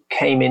when we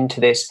came into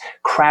this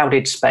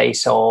crowded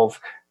space of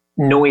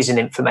noise and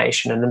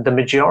information, and the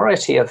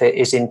majority of it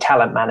is in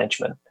talent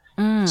management.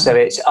 So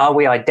it's, are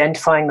we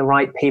identifying the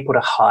right people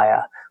to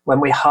hire? When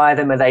we hire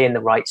them, are they in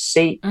the right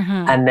seat?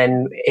 And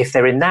then if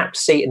they're in that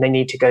seat and they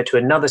need to go to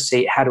another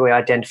seat, how do we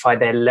identify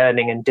their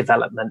learning and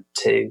development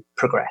to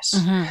progress?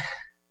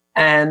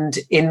 And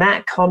in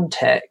that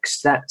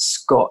context,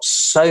 that's got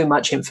so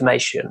much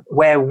information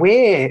where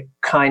we're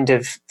kind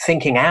of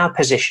thinking our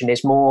position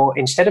is more,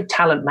 instead of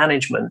talent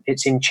management,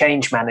 it's in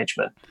change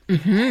management.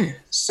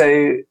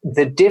 So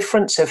the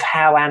difference of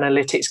how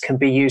analytics can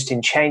be used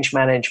in change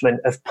management,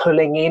 of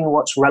pulling in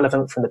what's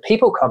relevant from the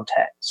people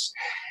context,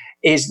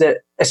 is that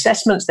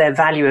assessments, their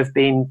value have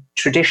been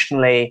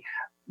traditionally,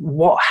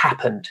 what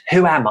happened?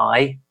 Who am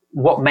I?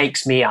 What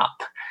makes me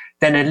up?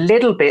 Then a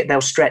little bit they'll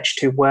stretch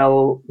to,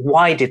 well,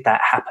 why did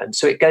that happen?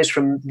 So it goes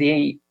from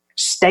the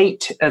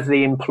state of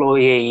the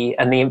employee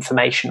and the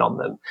information on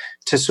them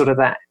to sort of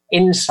that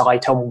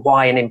insight on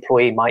why an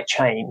employee might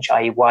change,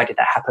 i.e. why did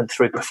that happen,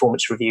 through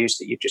performance reviews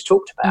that you've just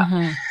talked about.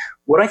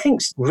 What I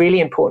think is really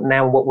important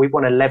now, and what we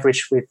want to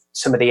leverage with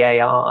some of the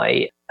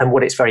AI and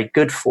what it's very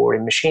good for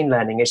in machine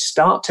learning, is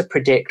start to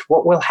predict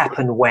what will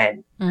happen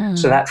when.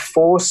 So that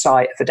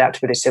foresight of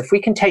adaptability. So if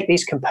we can take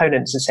these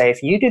components and say,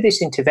 if you do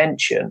this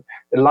intervention,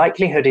 The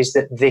likelihood is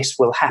that this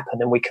will happen,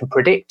 and we can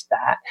predict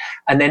that,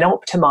 and then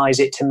optimize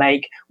it to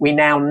make, we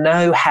now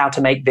know how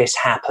to make this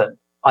happen,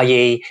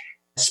 i.e.,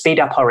 speed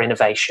up our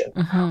innovation,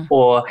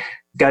 or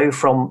go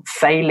from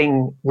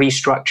failing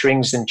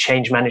restructurings and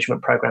change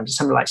management programs to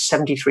something like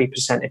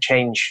 73% of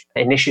change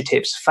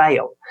initiatives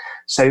fail.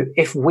 So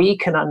if we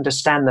can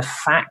understand the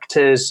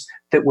factors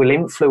that will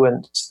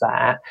influence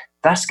that,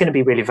 that's going to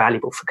be really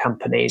valuable for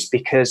companies,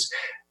 because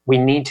we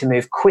need to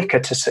move quicker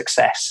to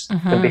success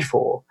than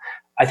before.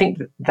 I think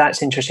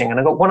that's interesting. And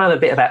I've got one other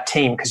bit about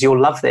team, because you'll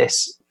love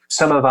this.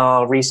 Some of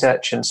our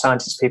research and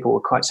scientists people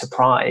were quite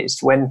surprised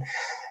when,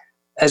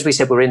 as we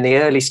said, we're in the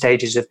early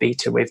stages of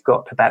beta. We've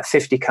got about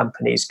 50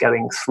 companies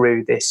going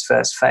through this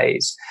first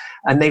phase.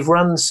 And they've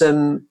run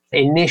some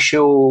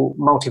initial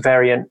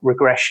multivariate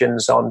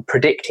regressions on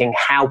predicting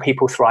how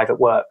people thrive at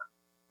work.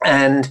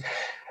 And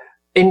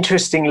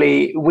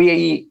interestingly,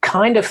 we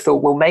kind of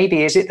thought, well,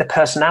 maybe is it the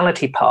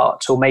personality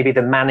parts or maybe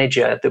the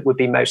manager that would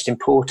be most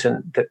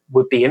important, that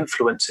would be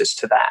influencers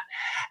to that?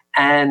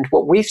 And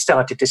what we've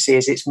started to see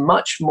is it's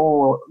much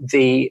more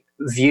the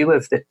view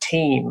of the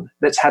team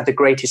that's had the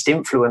greatest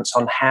influence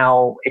on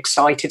how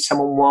excited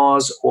someone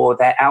was, or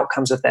their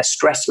outcomes of their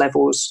stress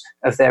levels,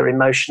 of their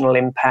emotional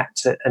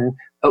impact, and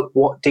at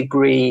what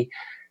degree,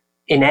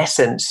 in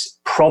essence,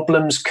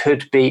 problems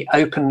could be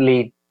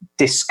openly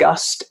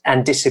discussed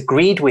and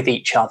disagreed with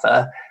each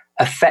other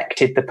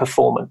affected the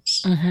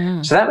performance.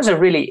 So that was a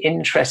really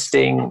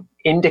interesting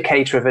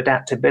indicator of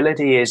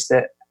adaptability, is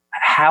that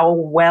how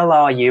well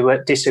are you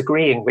at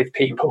disagreeing with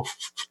people?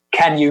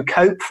 Can you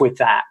cope with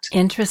that?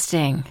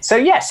 Interesting. So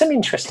yeah, some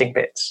interesting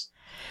bits.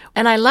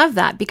 And I love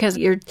that, because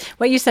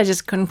what you said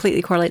just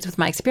completely correlates with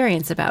my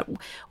experience about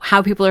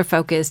how people are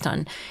focused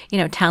on,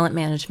 talent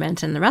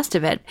management and the rest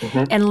of it,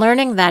 and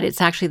learning that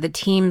it's actually the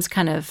team's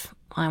kind of,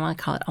 I want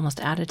to call it almost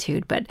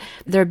attitude, but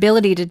their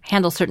ability to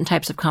handle certain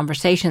types of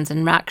conversations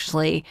and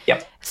actually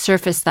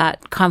surface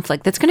that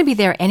conflict that's going to be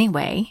there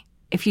anyway.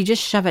 If you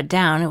just shove it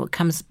down, it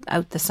comes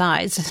out the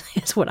sides,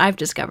 is what I've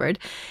discovered.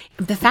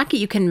 The fact that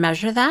you can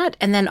measure that,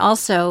 and then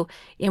also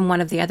in one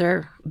of the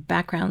other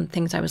background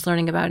things I was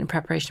learning about in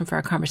preparation for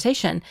our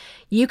conversation,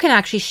 you can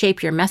actually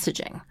shape your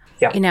messaging.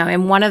 Yeah.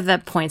 And one of the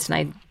points,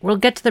 and we'll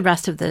get to the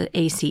rest of the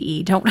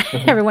ACE,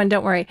 everyone,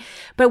 don't worry.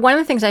 But one of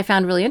the things I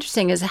found really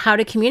interesting is how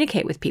to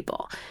communicate with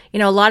people.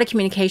 A lot of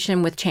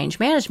communication with change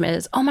management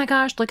is, oh my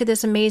gosh, look at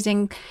this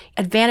amazing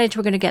advantage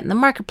we're going to get in the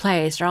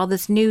marketplace, or all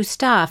this new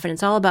stuff. And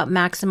it's all about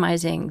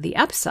maximizing the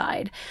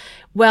upside.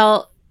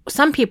 Well,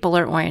 some people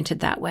are oriented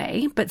that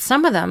way, but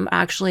some of them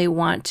actually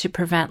want to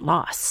prevent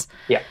loss.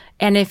 Yeah.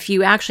 And if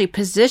you actually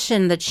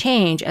position the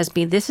change as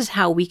being, this is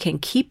how we can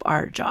keep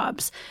our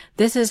jobs,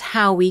 this is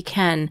how we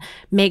can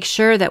make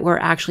sure that we're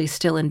actually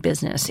still in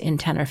business in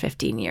 10 or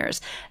 15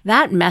 years,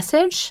 that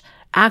message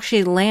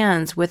actually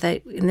lands with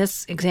in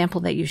this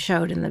example that you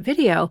showed in the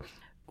video,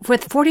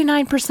 with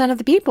 49% of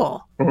the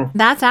people.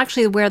 That's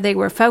actually where they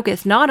were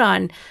focused, not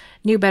on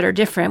new, better,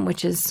 different,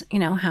 which is,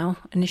 how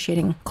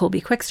initiating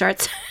Kolbe Quick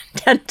Starts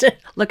tend to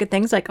look at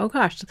things like, oh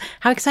gosh,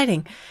 how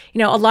exciting.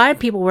 A lot of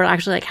people were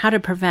actually like, how to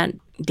prevent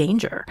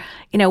danger,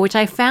 which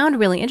I found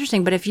really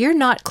interesting. But if you're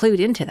not clued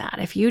into that,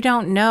 if you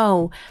don't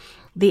know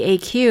the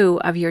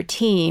AQ of your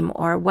team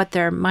or what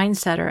their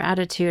mindset or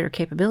attitude or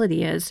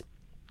capability is,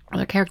 or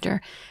their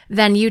character,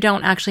 then you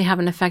don't actually have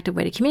an effective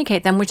way to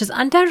communicate them, which is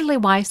undoubtedly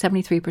why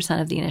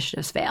 73% of the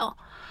initiatives fail.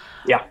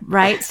 Yeah.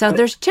 Right? So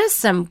there's just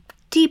some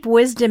deep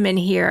wisdom in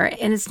here,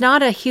 and it's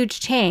not a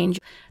huge change.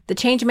 The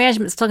change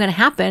management is still going to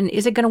happen.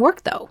 Is it going to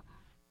work though?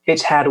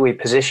 It's how do we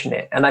position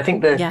it? And I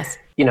think that, yes.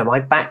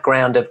 My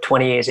background of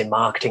 20 years in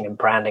marketing and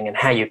branding and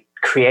how you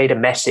create a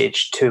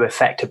message to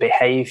affect a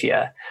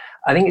behavior,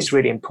 I think it's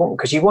really important,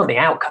 because you want the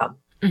outcome.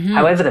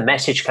 However the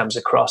message comes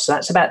across,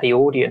 that's about the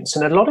audience.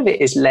 And a lot of it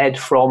is led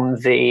from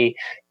the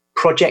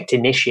project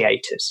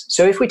initiators.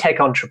 So if we take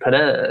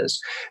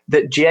entrepreneurs,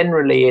 that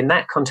generally in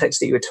that context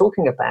that you were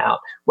talking about,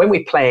 when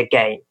we play a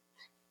game,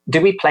 do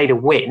we play to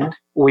win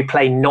or we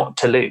play not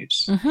to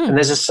lose? And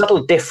there's a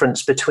subtle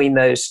difference between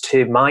those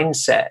two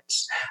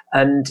mindsets.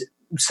 And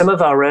some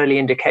of our early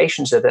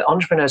indications are that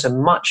entrepreneurs are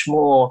much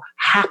more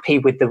happy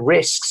with the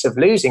risks of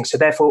losing. So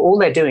therefore, all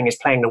they're doing is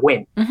playing to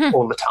win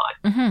all the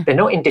time. They're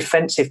not in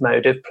defensive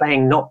mode of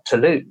playing not to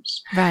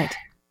lose. Right.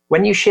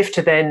 When you shift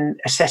to then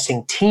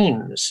assessing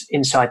teams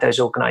inside those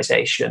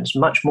organizations,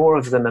 much more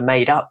of them are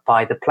made up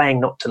by the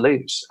playing not to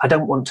lose. I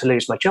don't want to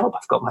lose my job.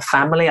 I've got my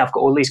family. I've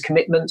got all these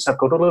commitments. I've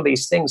got all of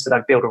these things that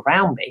I've built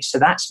around me. So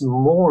that's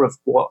more of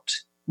what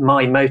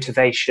my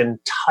motivation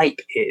type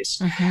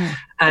is.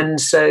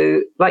 And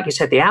so, like you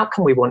said, the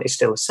outcome we want is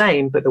still the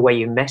same, but the way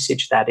you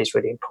message that is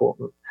really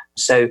important.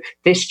 So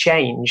this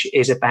change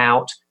is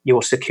about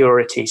your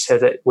security, so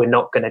that we're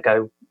not going to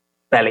go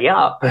belly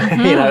up,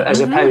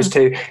 as opposed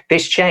to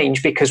this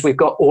change because we've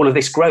got all of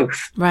this growth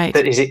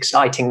that is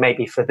exciting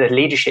maybe for the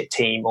leadership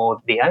team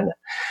or the owner.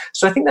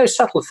 So I think those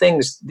subtle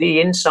things,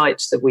 the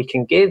insights that we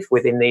can give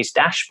within these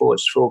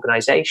dashboards for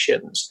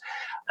organizations,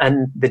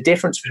 And the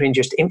difference between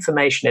just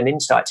information and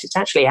insights, it's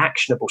actually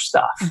actionable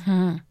stuff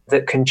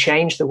that can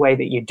change the way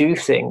that you do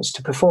things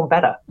to perform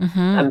better.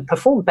 And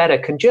perform better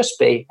can just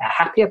be a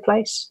happier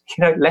place,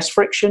 less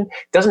friction.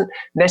 Doesn't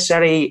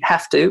necessarily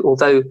have to,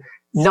 although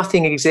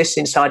nothing exists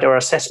inside our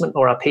assessment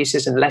or our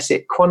pieces unless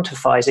it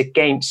quantifies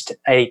against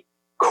a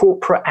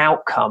corporate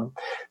outcome.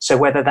 So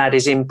whether that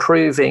is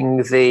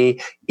improving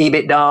the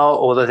EBITDA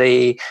or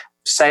the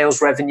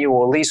sales revenue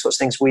or these sorts of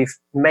things, we've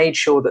made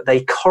sure that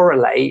they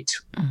correlate.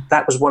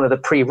 That was one of the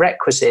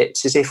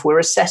prerequisites, is if we're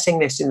assessing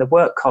this in the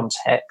work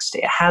context,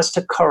 it has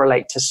to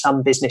correlate to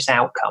some business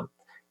outcome.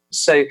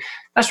 So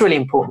that's really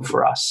important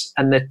for us.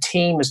 And the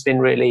team has been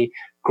really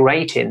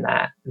great in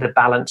that, the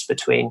balance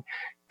between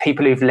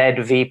people who've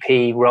led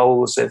VP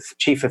roles of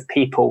chief of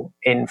people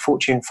in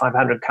Fortune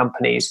 500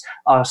 companies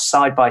are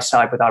side by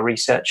side with our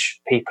research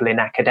people in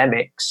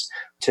academics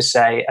to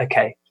say,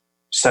 okay,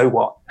 so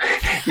what?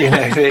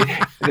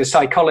 The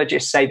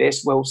psychologists say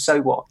this, well,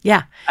 so what?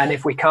 Yeah. And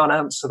if we can't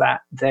answer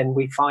that, then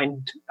we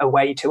find a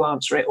way to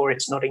answer it or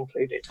it's not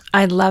included.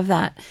 I love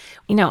that.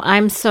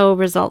 I'm so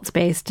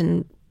results-based,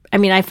 and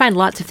I find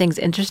lots of things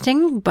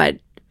interesting, but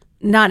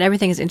not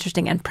everything is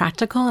interesting and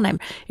practical.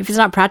 And if it's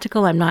not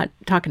practical, I'm not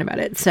talking about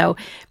it. So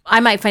I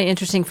might find it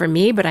interesting for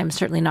me, but I'm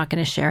certainly not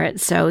going to share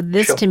it. So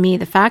this, to me,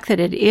 the fact that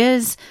it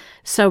is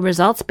so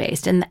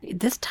results-based, and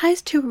this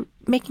ties to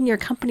making your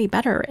company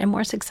better and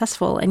more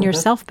successful and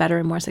yourself better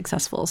and more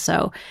successful.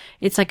 So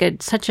it's like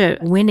such a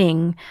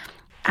winning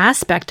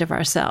aspect of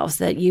ourselves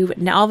that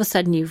now all of a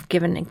sudden you've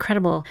given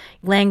incredible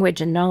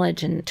language and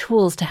knowledge and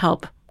tools to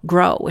help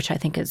grow, which I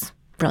think is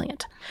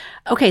brilliant.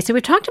 Okay, so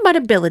we talked about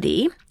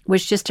ability,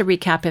 which, just to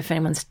recap, if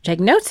anyone's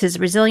taking notes, is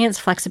resilience,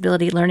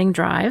 flexibility, learning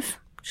drive,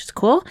 which is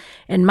cool,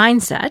 and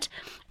mindset.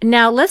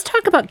 Now, let's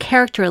talk about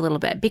character a little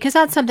bit, because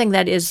that's something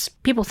that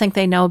people think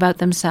they know about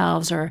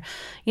themselves, or,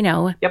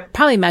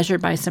 probably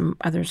measured by some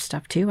other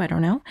stuff too. I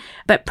don't know.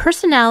 But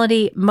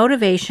personality,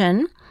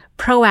 motivation,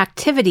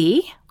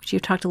 proactivity, which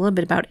you've talked a little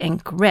bit about,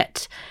 and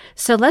grit.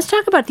 So let's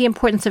talk about the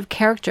importance of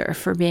character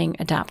for being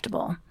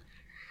adaptable.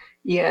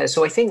 Yeah,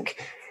 so I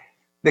think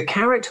the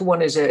character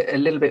one is a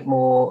little bit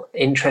more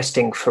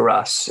interesting for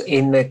us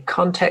in the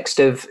context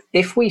of,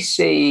 if we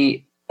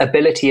see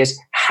ability as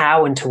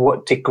how and to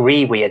what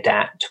degree we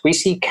adapt, we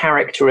see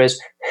character as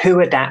who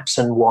adapts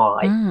and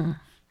why.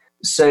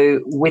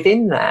 So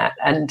within that,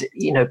 and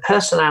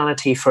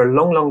personality for a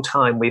long, long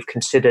time we've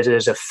considered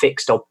as a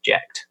fixed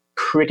object,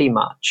 pretty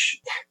much.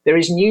 There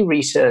is new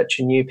research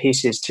and new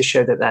pieces to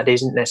show that that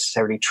isn't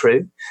necessarily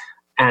true,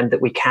 and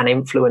that we can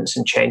influence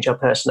and change our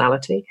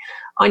personality.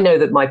 I know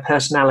that my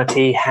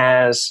personality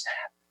has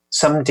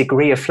some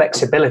degree of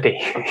flexibility.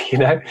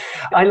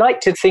 I like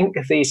to think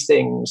of these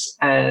things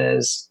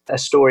as a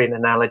story and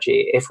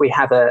analogy. If we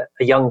have a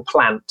young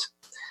plant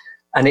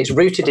and it's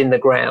rooted in the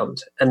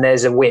ground and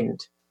there's a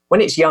wind,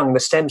 when it's young, the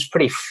stem's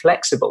pretty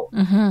flexible.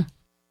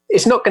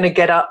 It's not going to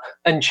get up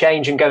and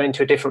change and go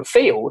into a different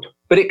field,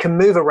 but it can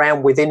move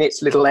around within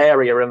its little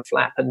area and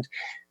flap. And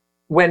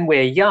when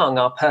we're young,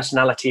 our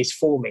personality is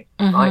forming,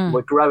 right?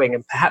 We're growing.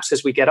 And perhaps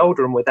as we get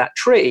older and with that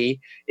tree,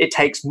 it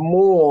takes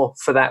more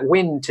for that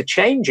wind to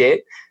change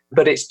it,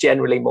 but it's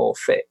generally more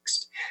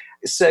fixed.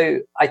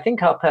 So I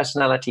think our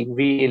personality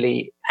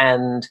really,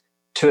 and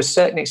to a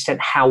certain extent,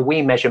 how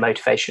we measure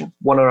motivation.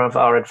 One of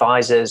our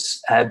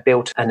advisors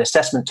built an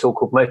assessment tool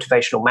called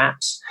Motivational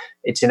Maps.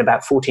 It's in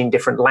about 14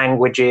 different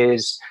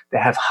languages. They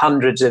have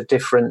hundreds of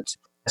different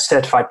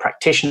certified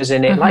practitioners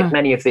in it, like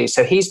many of these.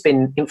 So he's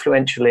been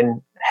influential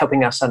in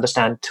helping us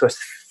understand to a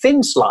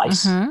thin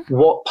slice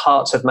what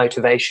parts of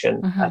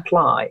motivation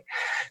apply.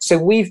 So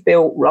we've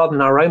built, rather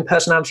than our own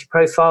personality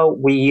profile,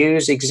 we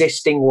use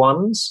existing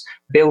ones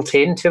built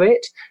into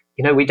it.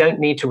 We don't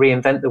need to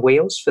reinvent the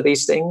wheels for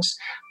these things.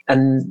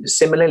 And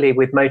similarly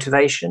with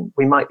motivation,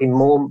 we might be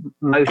more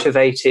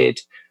motivated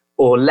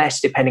or less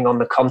depending on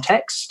the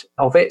context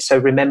of it. So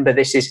remember,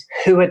 this is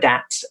who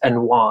adapts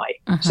and why.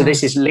 So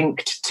this is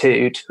linked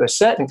to a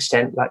certain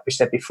extent, like we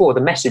said before,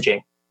 the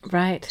messaging.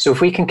 Right. So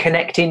if we can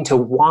connect into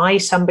why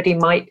somebody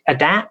might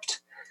adapt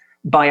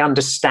by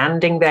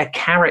understanding their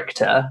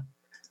character,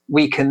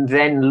 we can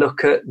then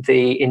look at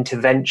the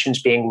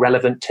interventions being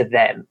relevant to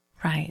them.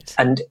 Right.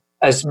 And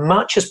as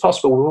much as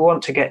possible, we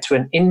want to get to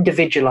an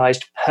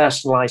individualized,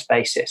 personalized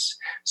basis.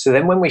 So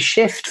then when we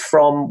shift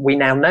from, we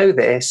now know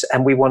this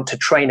and we want to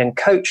train and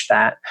coach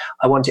that,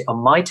 I want it on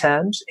my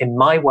terms, in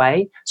my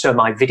way. So am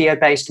I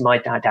video-based? Am I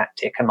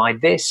didactic? Am I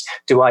this?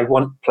 Do I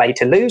want play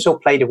to lose or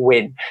play to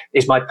win?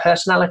 Is my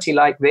personality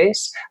like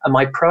this? Am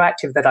I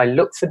proactive that I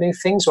look for new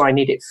things, or I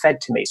need it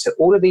fed to me? So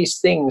all of these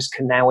things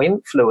can now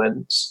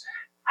influence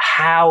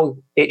how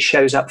it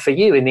shows up for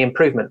you in the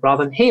improvement,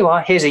 rather than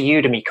here's a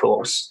Udemy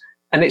course.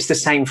 And it's the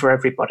same for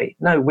everybody.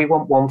 No, we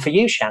want one for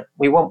you, Shannon.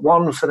 We want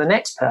one for the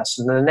next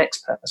person and the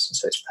next person.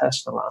 So it's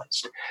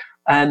personalized.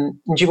 Do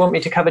you want me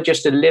to cover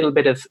just a little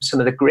bit of some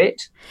of the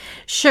grit?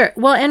 Sure.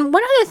 Well, and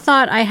one other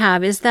thought I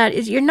have is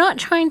that you're not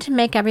trying to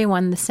make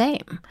everyone the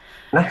same.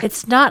 No.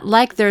 It's not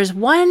like there's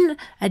one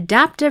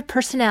adaptive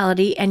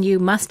personality and you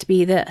must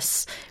be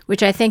this,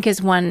 which I think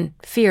is one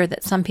fear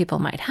that some people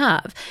might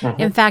have.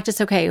 Mm-hmm. In fact, it's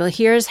okay. Well,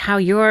 here's how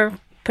you're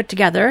put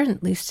together,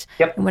 at least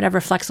in whatever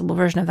flexible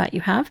version of that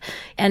you have,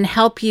 and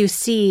help you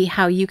see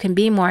how you can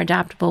be more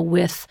adaptable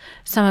with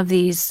some of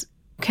these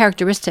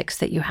characteristics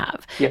that you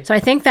have. Yep. So I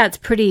think that's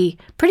pretty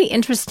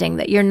interesting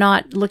that you're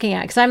not looking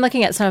at, because I'm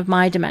looking at some of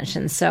my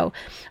dimensions. So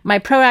my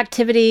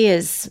proactivity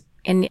is,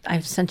 and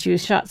I've sent you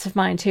shots of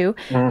mine too,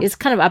 is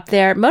kind of up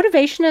there.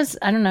 Motivation is,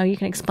 I don't know, you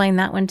can explain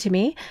that one to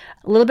me.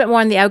 A little bit more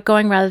on the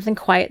outgoing rather than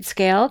quiet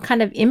scale,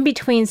 kind of in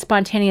between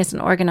spontaneous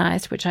and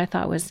organized, which I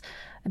thought was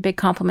a big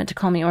compliment to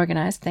call me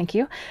organized. Thank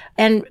you.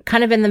 And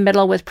kind of in the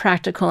middle with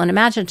practical and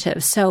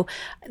imaginative. So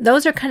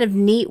those are kind of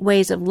neat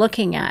ways of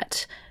looking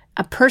at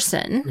a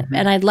person. Mm-hmm.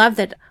 And I love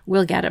that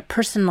we'll get a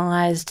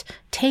personalized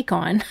take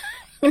on,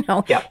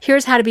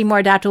 here's how to be more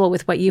adaptable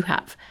with what you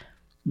have.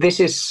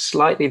 This is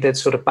slightly the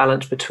sort of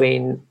balance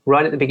between,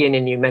 right at the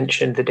beginning, you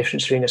mentioned the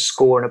difference between a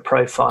score and a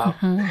profile.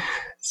 Mm-hmm.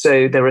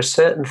 So there are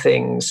certain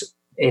things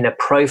in a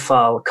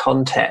profile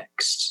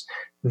context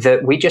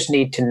that we just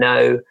need to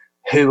know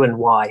who and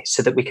why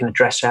so that we can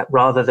address that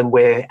rather than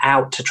we're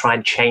out to try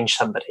and change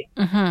somebody.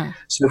 Mm-hmm.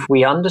 So if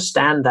we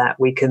understand that,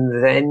 we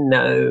can then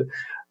know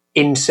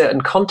in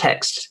certain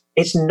contexts,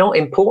 it's not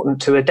important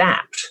to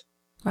adapt.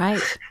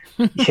 Right.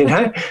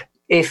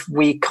 If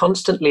we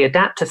constantly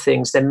adapt to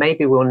things, then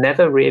maybe we'll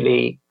never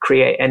really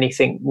create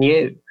anything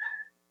new.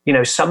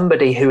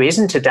 Somebody who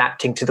isn't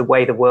adapting to the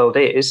way the world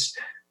is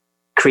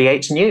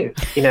creates new.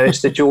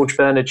 It's the George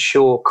Bernard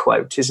Shaw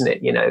quote, isn't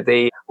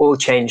it? All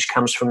change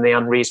comes from the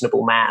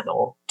unreasonable man,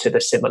 or to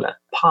the similar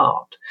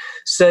part.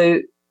 So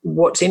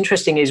what's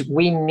interesting is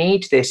we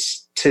need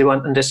this to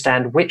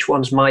understand which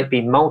ones might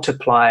be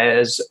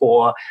multipliers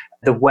or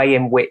the way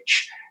in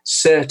which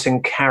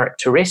certain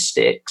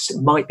characteristics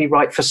might be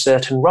right for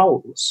certain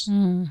roles.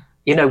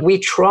 We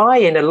try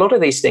in a lot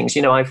of these things.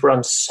 I've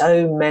run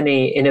so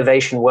many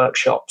innovation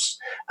workshops,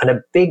 and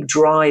a big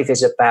drive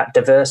is about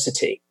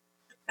diversity.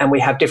 And we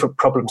have different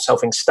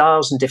problem-solving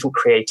styles and different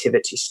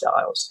creativity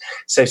styles.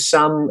 So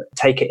some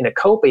take it in a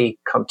Kolbe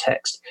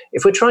context.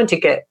 If we're trying to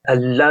get a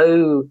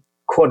low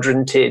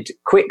quadranted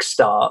quick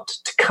start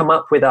to come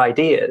up with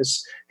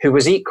ideas who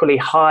was equally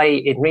high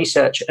in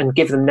research and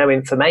give them no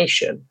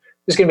information,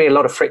 there's going to be a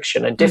lot of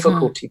friction and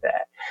difficulty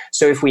there.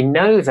 So if we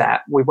know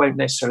that, we won't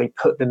necessarily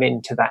put them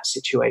into that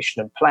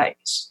situation and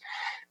place.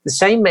 The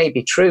same may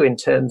be true in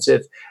terms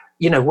of,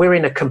 we're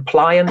in a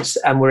compliance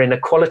and we're in a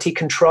quality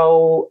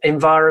control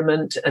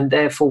environment, and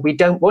therefore we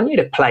don't want you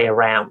to play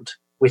around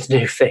with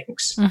new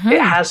things. Mm-hmm.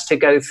 It has to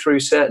go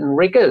through certain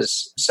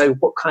rigors. So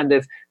what kind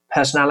of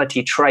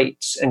personality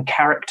traits and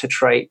character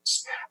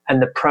traits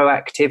and the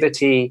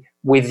proactivity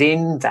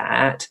within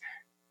that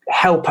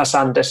help us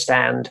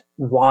understand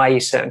why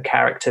certain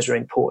characters are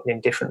important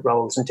in different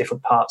roles and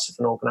different parts of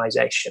an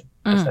organization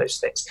of those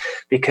things.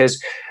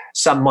 Because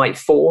some might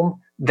form,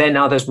 then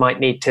others might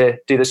need to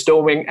do the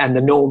storming and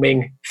the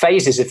norming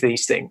phases of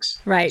these things.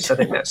 Right. So I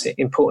think that's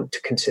important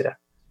to consider.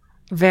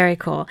 Very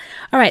cool.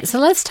 All right. So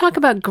let's talk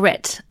about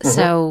grit. Mm-hmm.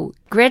 So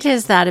grit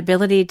is that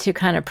ability to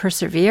kind of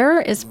persevere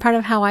is part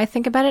of how I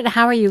think about it.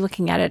 How are you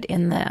looking at it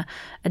in the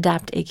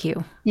ADAPT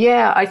AQ?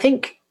 Yeah, I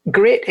think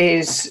grit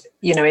is,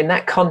 in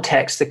that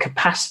context, the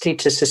capacity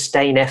to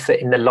sustain effort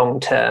in the long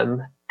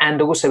term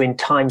and also in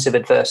times of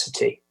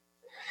adversity.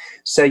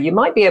 So you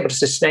might be able to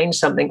sustain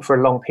something for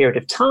a long period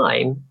of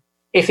time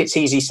if it's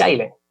easy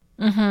sailing.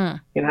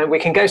 Mm-hmm. We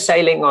can go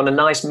sailing on a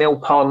nice mill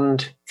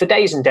pond for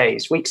days and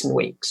days, weeks and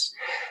weeks.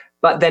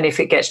 But then if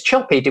it gets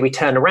choppy, do we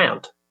turn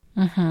around?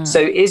 Mm-hmm.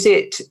 So is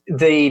it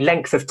the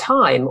length of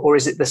time, or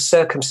is it the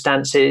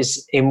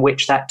circumstances in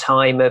which that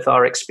time of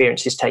our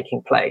experience is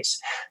taking place?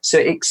 So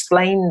it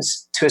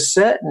explains to a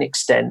certain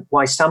extent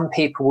why some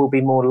people will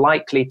be more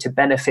likely to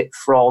benefit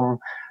from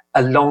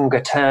a longer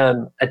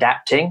term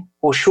adapting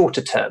or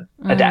shorter term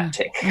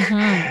adapting. Mm-hmm,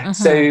 mm-hmm.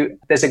 So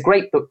there's a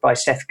great book by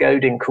Seth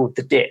Godin called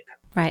The Dip.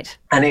 Right.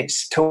 And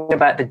it's talking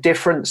about the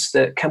difference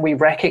that can we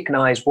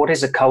recognize what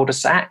is a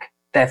cul-de-sac,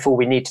 therefore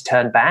we need to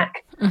turn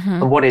back,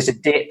 and what is a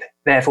dip,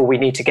 therefore we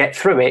need to get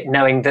through it,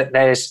 knowing that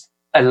there's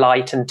a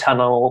light and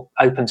tunnel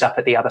opens up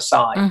at the other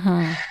side.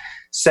 Mm-hmm.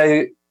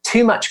 So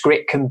too much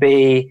grit can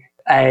be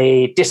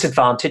a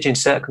disadvantage in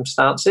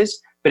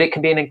circumstances, but it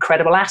can be an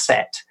incredible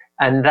asset.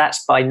 And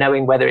that's by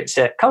knowing whether it's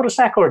a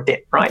cul-de-sac or a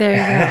dip, right? There you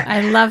go.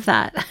 I love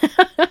that.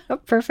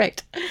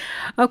 Perfect.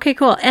 Okay,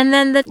 cool. And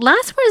then the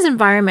last one is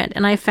environment.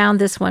 And I found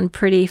this one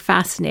pretty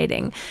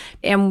fascinating.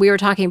 And we were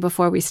talking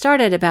before we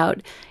started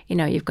about,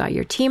 you've got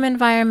your team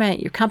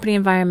environment, your company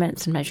environment,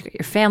 sometimes you've got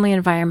your family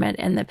environment.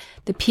 And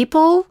the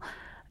people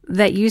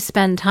that you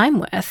spend time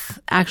with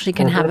actually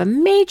can have a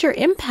major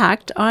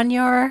impact on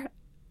your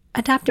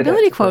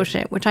adaptability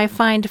quotient, which I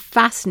find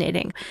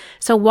fascinating.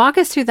 So walk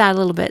us through that a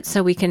little bit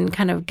so we can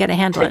kind of get a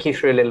handle on it. Take you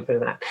through a little bit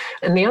of that.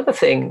 And the other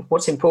thing,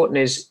 what's important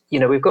is,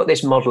 we've got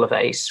this model of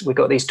ACE, we've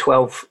got these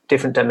 12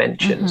 different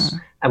dimensions,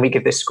 and we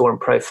give this score and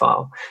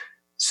profile.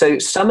 So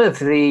some of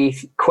the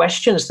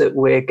questions that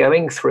we're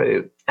going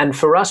through, and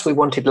for us, we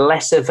wanted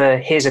less of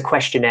here's a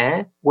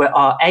questionnaire, where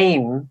our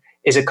aim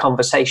is a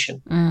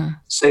conversation.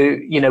 So,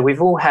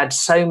 we've all had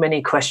so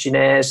many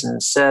questionnaires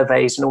and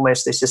surveys and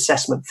almost this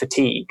assessment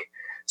fatigue.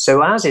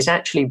 So ours is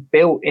actually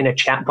built in a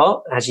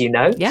chatbot, as you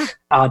know. Yeah.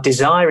 Our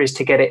desire is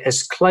to get it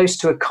as close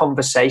to a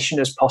conversation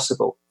as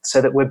possible,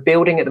 so that we're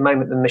building at the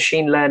moment the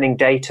machine learning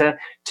data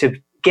to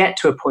get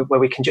to a point where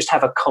we can just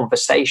have a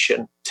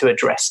conversation to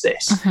address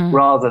this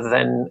rather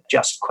than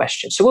just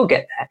questions. So we'll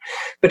get there.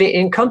 But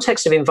in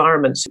context of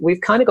environments,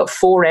 we've kind of got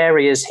 4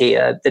 areas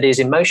here that is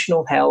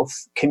emotional health,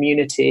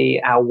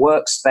 community, our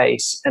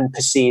workspace, and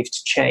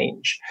perceived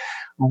change.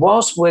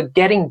 Whilst we're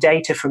getting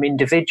data from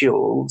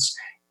individuals,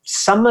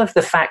 some of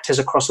the factors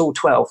across all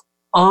 12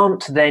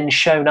 aren't then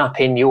shown up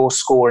in your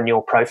score and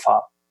your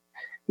profile,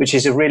 which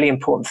is a really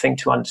important thing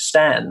to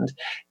understand.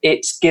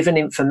 It's given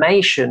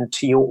information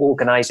to your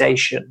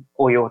organization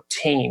or your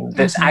team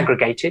that's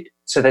aggregated.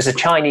 So there's a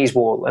Chinese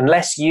wall.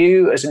 Unless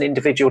you as an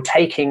individual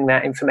taking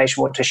that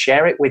information want to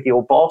share it with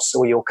your boss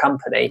or your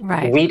company,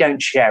 we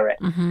don't share it.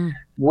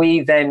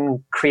 We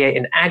then create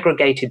an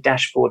aggregated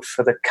dashboard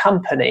for the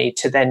company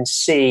to then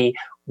see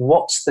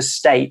what's the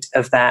state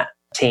of that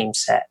team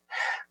set.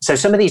 So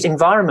some of these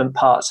environment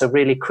parts are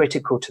really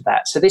critical to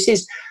that. So this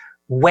is,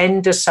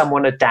 when does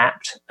someone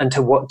adapt and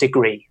to what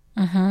degree?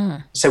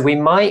 So we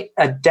might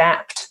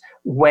adapt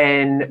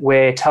when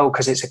we're told,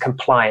 because it's a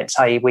compliance,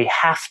 i.e. we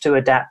have to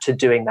adapt to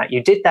doing that.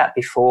 You did that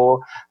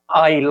before.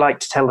 I like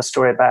to tell the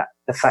story about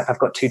the fact I've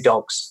got 2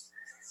 dogs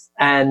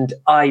and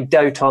I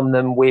dote on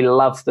them. We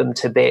love them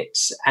to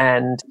bits,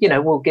 and,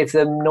 we'll give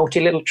them naughty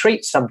little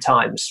treats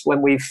sometimes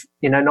when we've,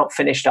 not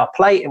finished our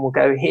plate, and we'll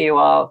go, here you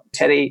are,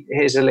 Teddy,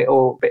 here's a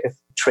little bit of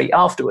treat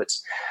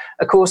afterwards.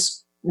 Of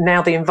course,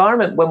 now the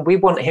environment when we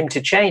want him to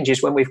change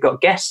is when we've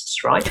got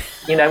guests, right?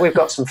 We've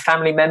got some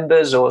family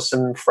members or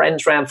some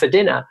friends round for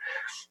dinner,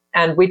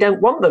 and we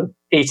don't want them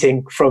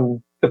eating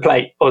from the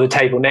plate or the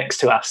table next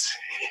to us,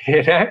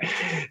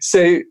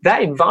 So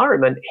that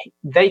environment,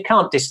 they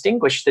can't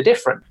distinguish the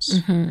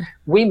difference.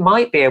 We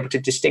might be able to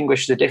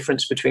distinguish the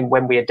difference between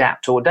when we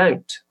adapt or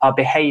don't, our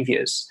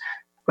behaviors.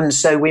 And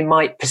so we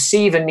might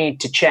perceive a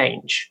need to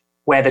change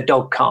where the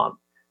dog can't.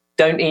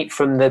 Don't eat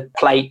from the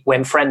plate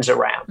when friends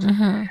are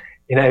around.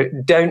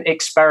 Don't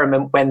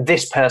experiment when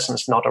this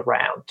person's not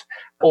around.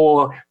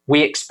 Or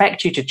we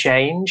expect you to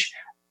change.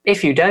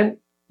 If you don't,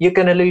 you're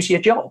going to lose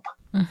your job.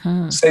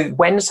 So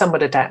when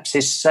someone adapts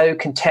is so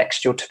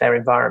contextual to their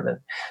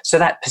environment. So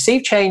that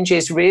perceived change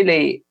is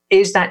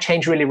that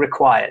change really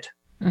required?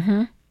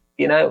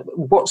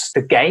 What's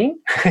the gain?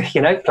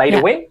 Play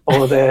to win,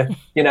 or the,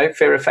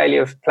 fear of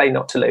failure, play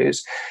not to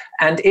lose.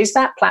 And is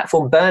that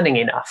platform burning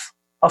enough?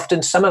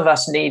 Often some of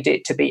us need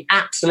it to be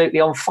absolutely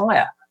on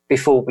fire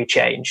before we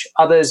change.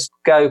 Others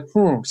go,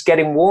 it's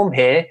getting warm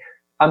here,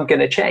 I'm going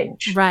to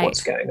change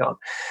what's going on.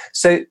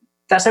 So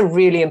that's a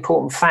really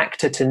important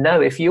factor to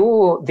know. If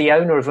you're the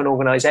owner of an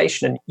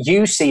organization and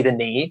you see the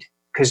need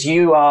because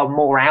you are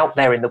more out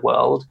there in the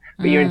world,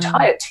 but your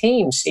entire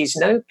team sees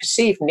no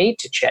perceived need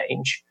to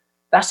change,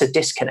 that's a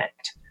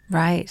disconnect.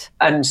 Right.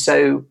 And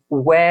so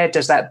where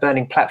does that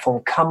burning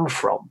platform come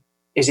from?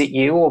 Is it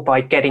you, or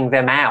by getting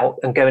them out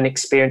and go and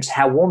experience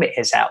how warm it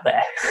is out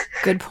there?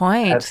 Good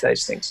point. Of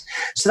those things.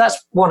 So that's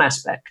one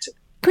aspect.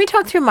 Can we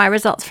talk through my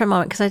results for a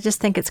moment? Because I just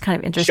think it's kind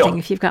of interesting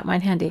if you've got mine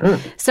handy.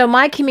 So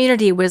my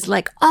community was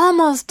like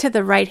almost to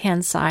the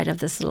right-hand side of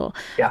this little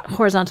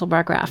horizontal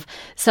bar graph.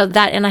 So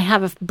that, and I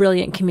have a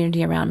brilliant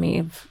community around me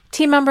of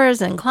team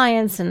members and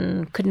clients,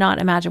 and could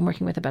not imagine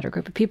working with a better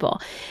group of people.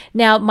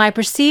 Now, my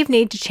perceived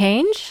need to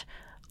change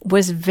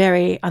was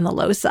very on the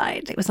low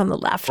side. It was on the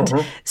left.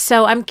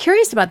 So I'm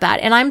curious about that.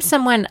 And I'm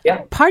someone,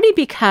 partly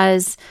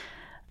because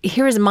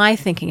here is my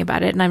thinking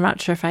about it, and I'm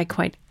not sure if I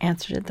quite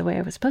answered it the way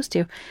I was supposed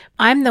to.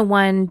 I'm the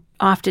one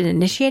often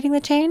initiating the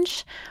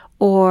change,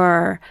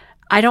 or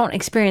I don't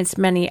experience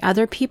many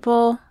other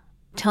people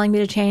telling me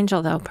to change,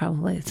 although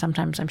probably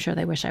sometimes I'm sure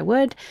they wish I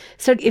would.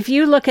 So if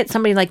you look at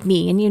somebody like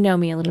me, and you know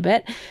me a little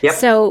bit,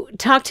 so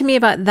talk to me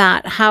about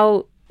that,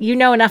 how you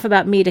know enough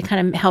about me to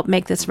kind of help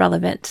make this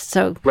relevant.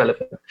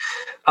 Relevant.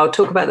 I'll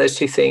talk about those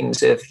 2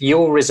 things of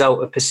your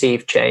result of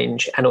perceived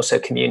change and also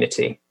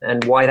community,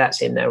 and why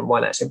that's in there and why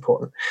that's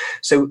important.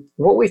 So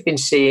what we've been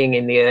seeing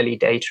in the early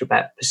data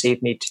about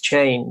perceived need to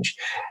change,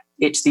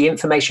 it's the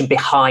information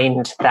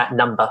behind that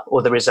number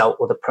or the result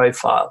or the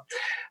profile.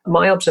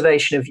 My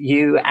observation of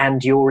you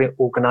and your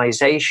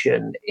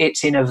organization,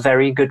 it's in a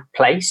very good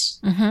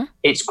place.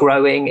 It's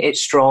growing,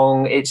 it's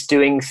strong, it's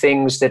doing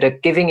things that are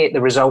giving it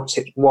the results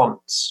it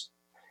wants.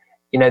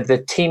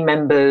 The team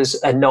members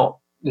are not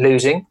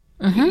losing.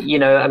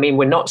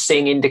 We're not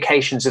seeing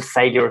indications of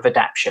failure of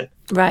adaptation.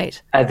 Right.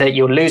 That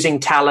you're losing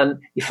talent,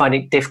 you find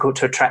it difficult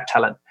to attract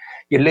talent.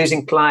 you're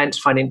losing clients,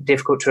 finding it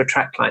difficult to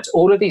attract clients.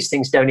 All of these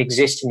things don't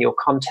exist in your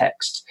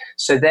context.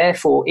 So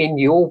therefore, in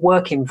your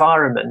work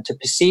environment, a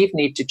perceived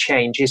need to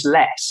change is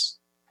less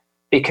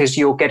because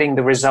you're getting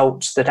the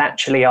results that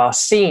actually are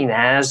seen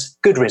as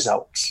good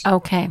results.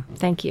 Okay,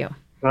 thank you.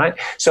 Right?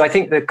 So I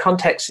think the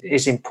context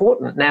is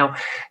important. Now,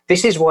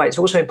 this is why it's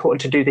also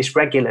important to do this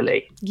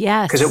regularly.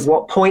 Yes. Because at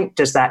what point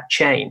does that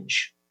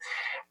change?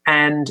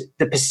 And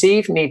the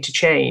perceived need to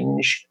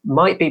change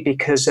might be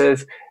because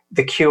of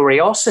the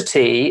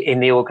curiosity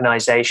in the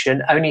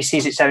organization only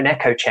sees its own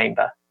echo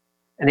chamber.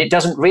 And it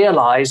doesn't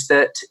realize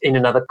that in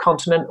another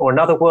continent or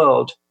another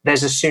world,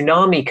 there's a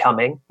tsunami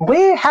coming.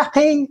 We're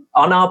happy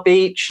on our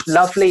beach.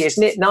 Lovely.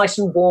 Isn't it nice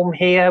and warm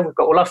here? We've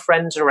got all our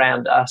friends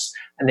around us,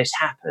 and this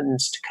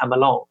happens to come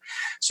along.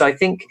 So I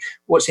think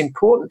what's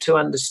important to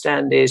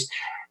understand is,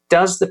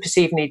 does the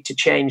perceived need to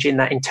change in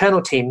that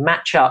internal team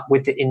match up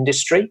with the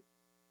industry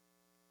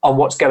on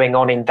what's going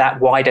on in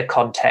that wider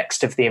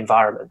context of the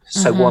environment?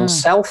 So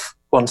oneself,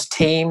 one's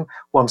team,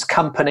 one's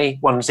company,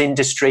 one's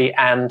industry,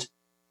 and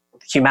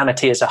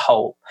humanity as a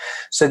whole.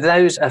 So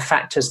those are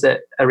factors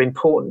that are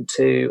important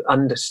to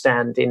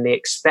understand in the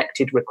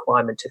expected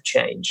requirement of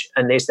change.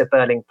 And is the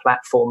burning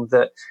platform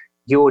that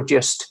you're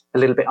just a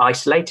little bit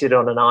isolated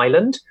on an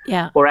island?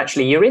 Yeah. Or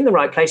actually you're in the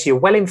right place, you're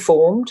well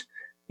informed,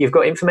 you've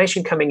got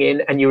information coming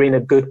in, and you're in a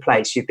good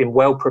place. You've been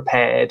well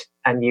prepared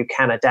and you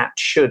can adapt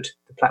should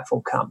the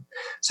platform come.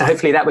 So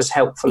hopefully that was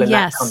helpful in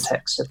that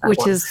context. Of that which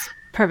one. is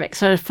perfect.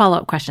 So a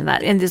follow-up question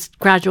that in this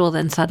gradual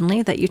then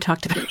suddenly that you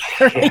talked about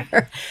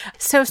earlier.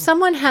 So if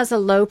someone has a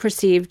low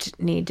perceived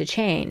need to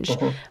change,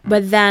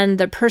 but then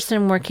the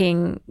person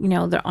working,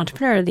 the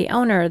entrepreneur, the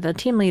owner, the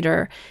team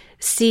leader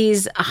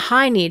sees a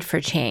high need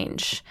for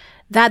change,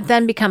 that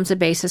then becomes a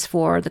basis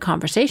for the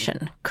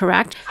conversation,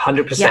 correct?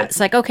 100%. Yeah, it's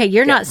like, okay,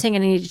 you're not seeing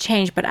any need to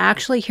change, but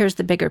actually here's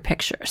the bigger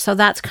picture. So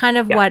that's kind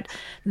of what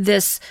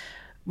this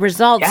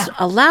results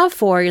allow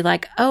for. You're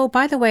like, oh,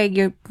 by the way,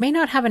 you may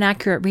not have an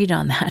accurate read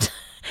on that.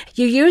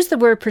 You use the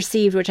word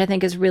perceived, which I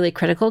think is really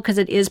critical because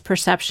it is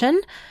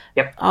perception,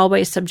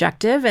 always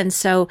subjective. And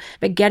so,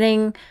 but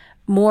getting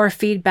more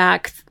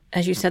feedback,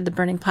 as you said, the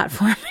burning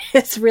platform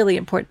is really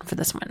important for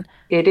this one.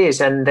 It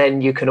is. And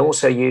then you can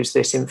also use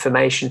this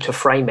information to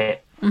frame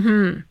it.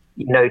 Do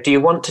you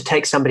want to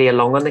take somebody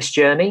along on this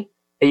journey?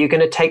 Are you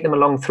going to take them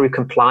along through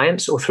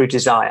compliance or through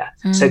desire?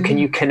 So can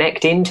you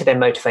connect into their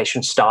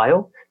motivation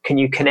style? Can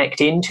you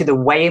connect into the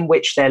way in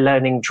which their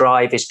learning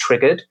drive is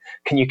triggered?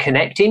 Can you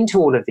connect into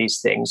all of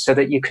these things so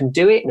that you can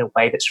do it in a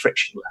way that's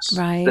frictionless,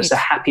 that's a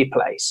happy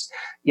place?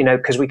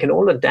 Because we can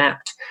all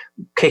adapt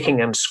kicking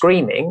and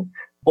screaming,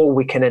 or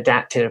we can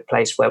adapt in a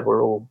place where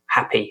we're all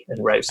happy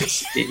and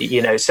roses,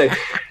 So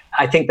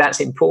I think that's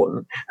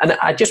important. And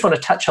I just want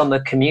to touch on the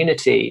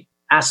community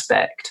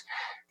aspect.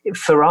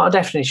 For our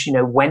definition,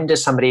 when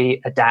does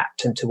somebody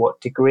adapt and to what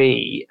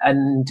degree?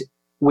 And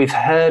we've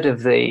heard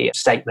of the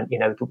statement,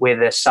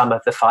 we're the sum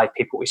of the 5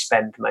 people we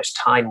spend the most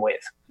time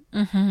with.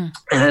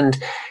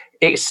 And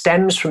it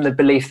stems from the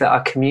belief that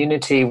our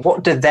community,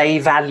 what do they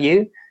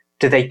value?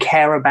 Do they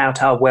care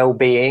about our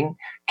well-being?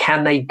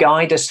 Can they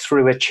guide us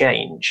through a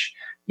change?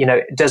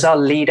 Does our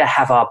leader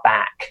have our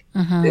back?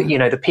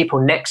 The people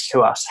next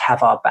to us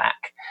have our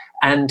back.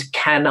 And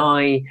can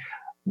I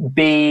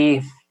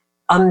be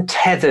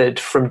untethered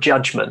from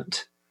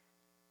judgment?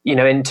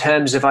 In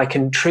terms of I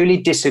can truly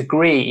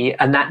disagree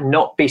and that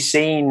not be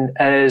seen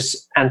as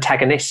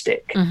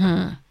antagonistic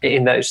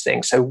in those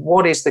things. So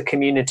what is the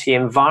community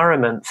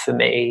environment for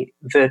me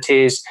that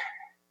is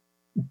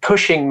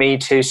pushing me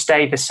to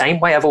stay the same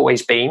way I've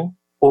always been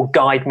or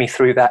guide me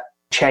through that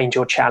change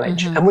or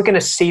challenge? And we're going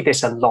to see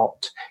this a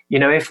lot.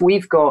 If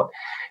we've got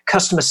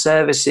customer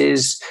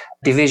services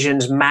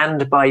divisions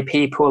manned by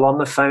people on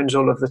the phones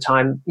all of the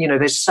time,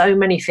 there's so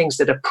many things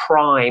that are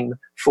prime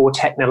for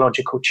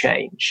technological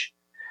change.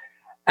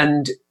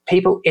 And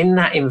people in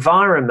that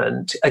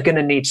environment are going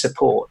to need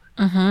support.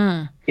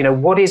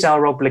 What is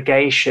our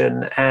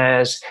obligation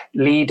as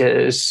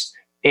leaders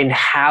in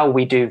how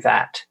we do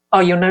that?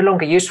 Oh, you're no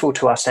longer useful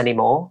to us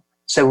anymore.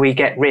 So we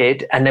get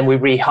rid and then we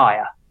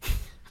rehire.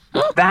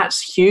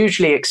 That's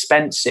hugely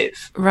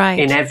expensive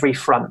in every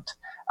front.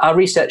 Our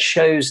research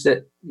shows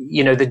that,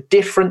 the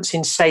difference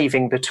in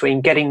saving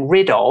between getting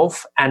rid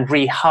of and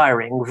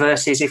rehiring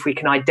versus if we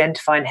can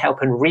identify and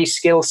help and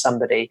reskill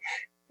somebody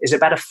is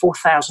about a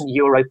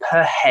 €4,000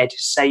 per head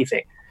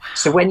saving.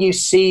 So when you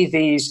see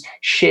these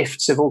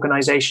shifts of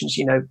organizations,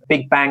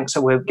 big banks,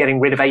 or we're getting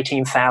rid of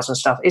 18,000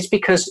 stuff, it's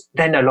because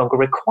they're no longer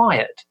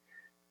required.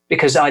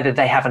 Because either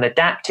they haven't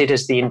adapted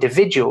as the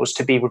individuals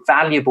to be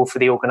valuable for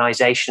the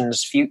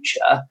organization's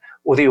future,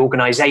 or the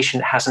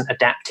organization hasn't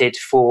adapted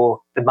for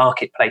the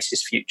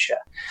marketplace's future.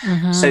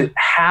 So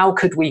how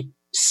could we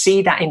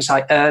see that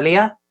insight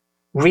earlier,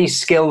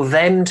 reskill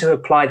them to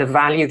apply the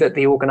value that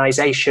the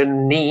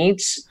organization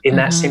needs in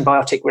that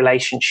symbiotic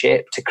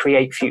relationship to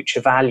create future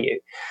value?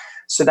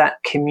 So that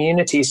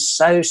community is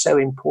so, so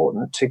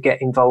important to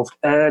get involved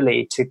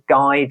early to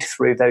guide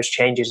through those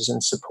changes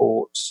and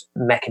support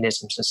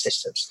mechanisms and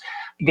systems.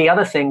 The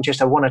other thing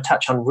just I want to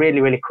touch on really,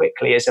 really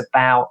quickly is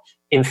about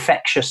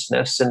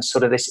infectiousness and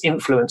sort of this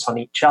influence on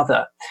each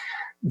other,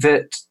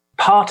 that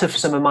part of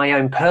some of my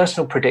own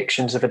personal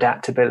predictions of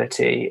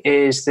adaptability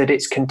is that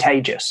it's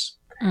contagious.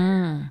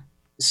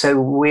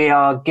 So we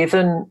are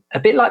given a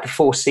bit like the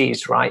 4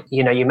 C's, right?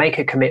 You know, you make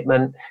a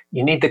commitment,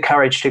 you need the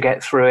courage to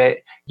get through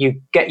it,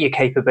 you get your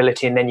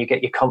capability, and then you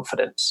get your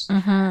confidence.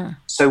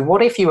 So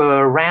what if you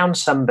were around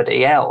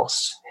somebody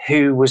else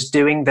who was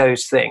doing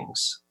those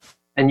things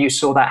and you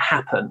saw that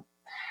happen?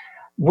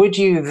 Would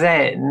you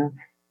then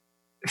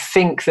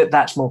think that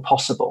that's more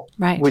possible?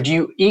 Right. Would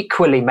you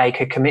equally make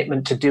a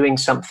commitment to doing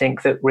something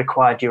that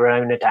required your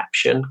own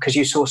adaptation because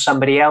you saw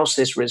somebody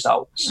else's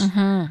results?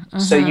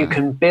 So you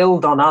can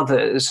build on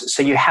others.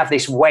 So you have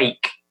this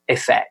wake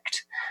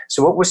effect.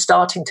 So what we're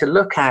starting to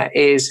look at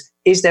is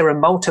there a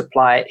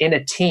multiplier in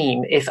a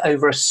team if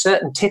over a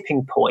certain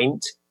tipping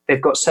point,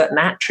 they've got certain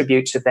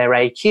attributes of their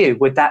AQ?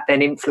 Would that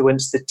then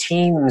influence the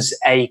team's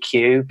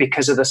AQ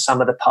because of the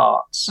sum of the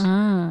parts?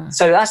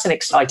 So that's an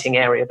exciting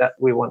area that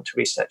we want to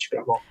research a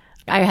bit more.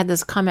 I had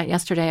this comment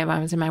yesterday when I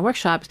was in my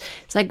workshops.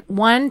 It's like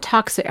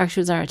actually it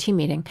was our team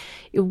meeting,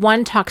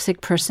 one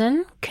toxic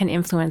person can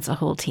influence a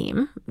whole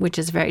team, which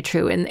is very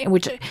true, and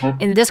which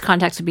in this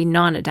context would be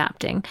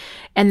non-adapting.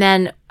 And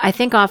then I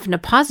think often a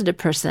positive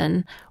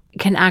person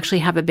can actually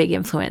have a big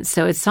influence.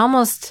 So it's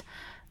almost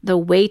the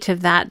weight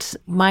of that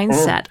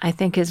mindset, I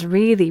think, is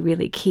really,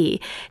 really key.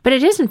 But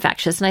it is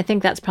infectious. And I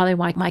think that's probably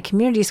why my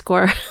community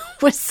score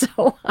was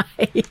so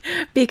high,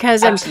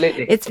 because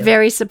it's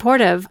very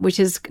supportive, which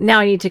is now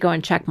I need to go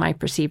and check my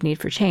perceived need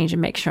for change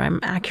and make sure I'm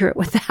accurate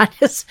with that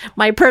as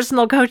my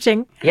personal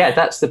coaching. Yeah,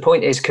 that's the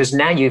point, is because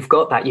now you've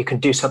got that, you can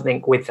do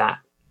something with that.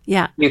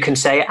 Yeah. You can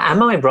say,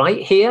 am I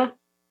right here?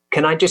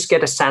 Can I just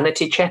get a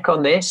sanity check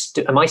on this?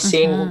 Am I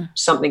seeing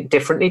something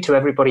differently to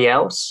everybody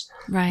else?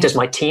 Right. Does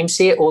my team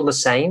see it all the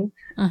same?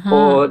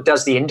 Or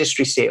does the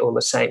industry see it all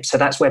the same? So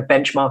that's where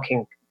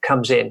benchmarking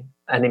comes in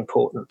and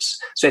importance.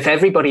 So if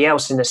everybody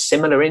else in a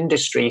similar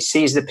industry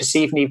sees the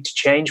perceived need to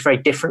change very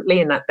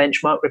differently in that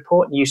benchmark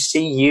report, and you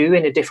see you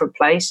in a different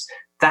place,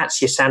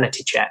 that's your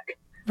sanity check.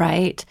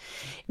 Right.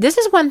 This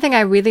is one thing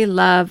I really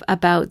love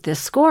about this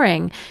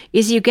scoring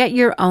is you get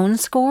your own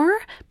score,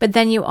 but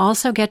then you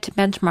also get to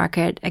benchmark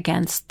it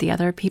against the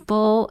other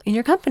people in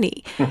your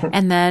company.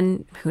 And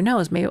then who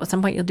knows, maybe at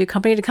some point you'll do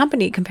company to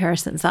company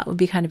comparisons. That would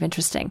be kind of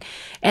interesting.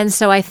 And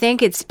so I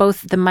think it's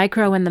both the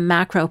micro and the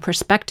macro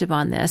perspective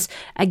on this,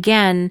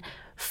 again,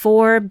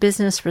 for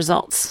business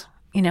results.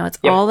 You know, it's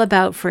all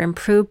about for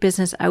improved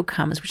business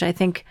outcomes, which I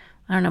think,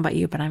 I don't know about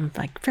you, but I'm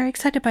like very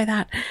excited by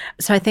that.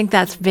 So I think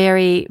that's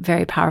very,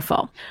 very powerful.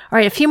 All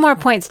right, a few more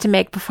points to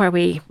make before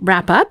we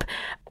wrap up.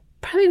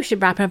 Probably we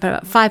should wrap it up in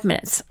about 5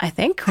 minutes, I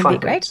think. Would be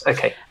great.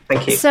 Okay,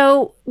 thank you.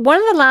 So one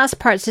of the last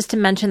parts just to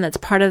mention that's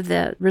part of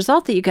the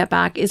result that you get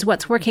back is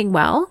what's working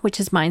well, which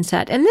is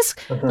mindset. And this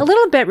a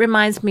little bit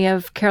reminds me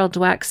of Carol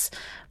Dweck's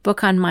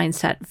book on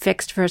mindset,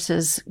 fixed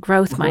versus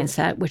growth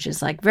mindset, which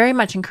is like very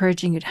much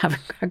encouraging you to have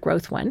a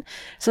growth one.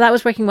 So that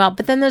was working well.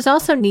 But then there's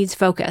also needs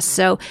focus.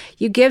 So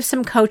you give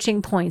some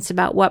coaching points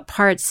about what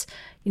parts,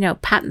 you know,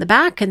 pat in the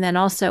back, and then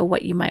also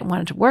what you might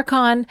want to work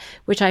on,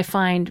 which I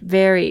find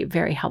very,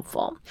 very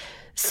helpful.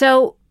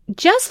 So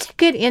just to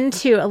get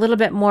into a little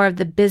bit more of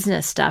the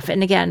business stuff.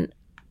 And again,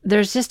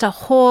 there's just a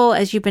whole,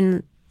 as you've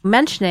been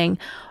mentioning,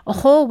 a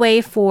whole way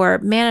for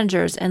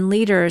managers and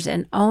leaders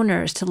and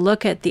owners to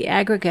look at the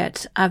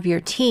aggregate of your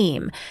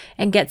team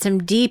and get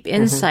some deep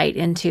insight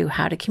into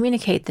how to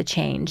communicate the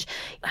change,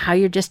 how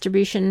your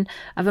distribution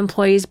of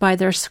employees by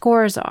their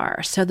scores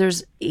are. So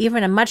there's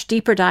even a much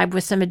deeper dive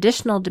with some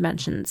additional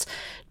dimensions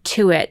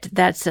to it.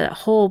 That's a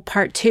whole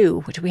part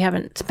 2, which we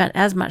haven't spent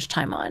as much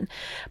time on.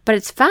 But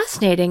it's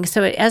fascinating.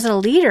 So as a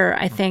leader,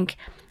 I think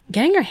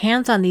getting your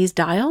hands on these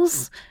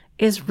dials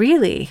is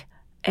really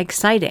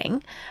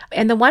exciting.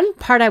 And the one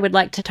part I would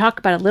like to talk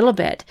about a little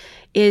bit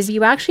is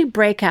you actually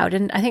break out,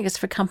 and I think it's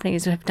for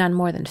companies who have done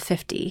more than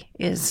 50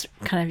 is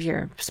kind of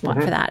your spot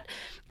for that.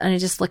 And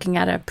just looking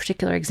at a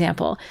particular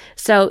example.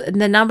 So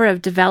the number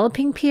of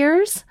developing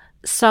peers,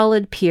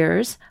 solid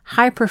peers,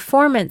 high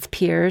performance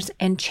peers,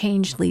 and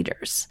change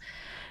leaders.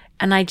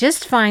 And I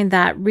just find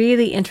that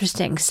really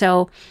interesting.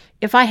 So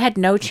if I had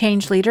no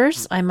change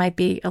leaders, I might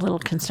be a little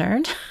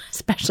concerned,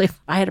 especially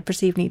if I had a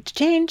perceived need to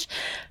change.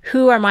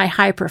 Who are my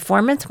high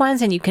performance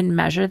ones? And you can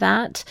measure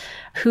that.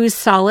 Who's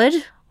solid?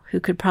 Who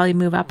could probably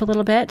move up a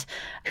little bit?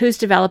 Who's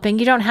developing?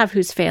 You don't have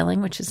who's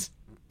failing, which is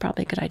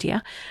probably a good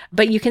idea.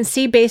 But you can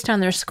see based on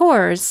their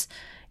scores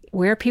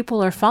where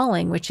people are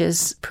falling, which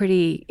is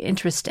pretty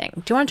interesting.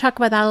 Do you want to talk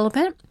about that a little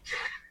bit?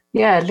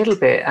 Yeah, a little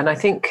bit. And I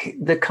think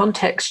the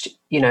context,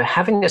 you know,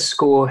 having a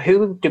score,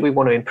 who do we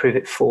want to improve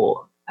it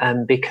for?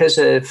 Because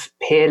of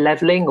peer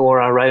leveling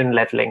or our own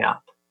leveling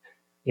up.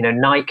 You know,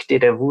 Nike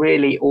did a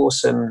really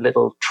awesome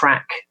little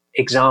track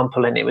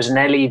example, and it was an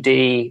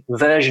LED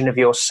version of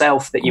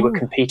yourself that you were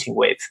competing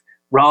with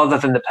rather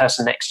than the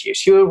person next to you.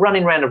 So you were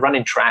running around a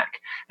running track,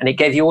 and it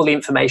gave you all the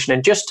information.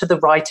 And just to the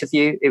right of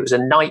you, it was a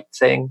night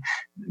thing.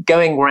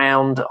 Going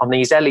round on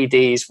these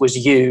LEDs was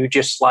you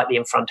just slightly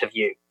in front of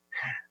you.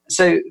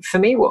 So for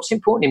me, what's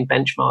important in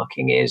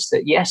benchmarking is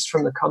that, yes,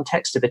 from the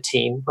context of a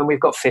team, when we've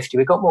got 50,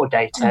 we've got more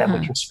data and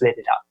we can split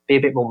it up, be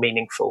a bit more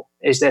meaningful.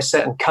 Is there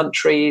certain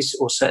countries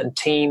or certain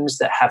teams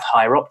that have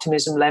higher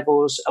optimism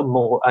levels, are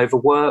more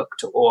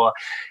overworked, or,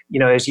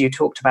 as you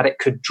talked about, it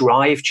could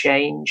drive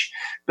change?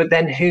 But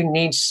then who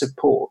needs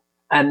support?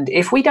 And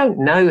if we don't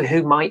know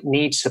who might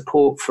need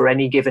support for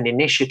any given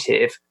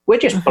initiative, we're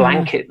just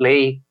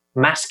blanketly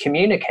mass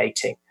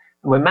communicating.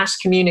 And we're mass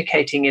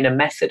communicating in a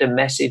method and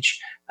message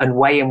and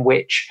way in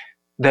which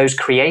those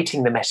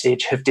creating the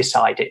message have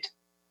decided,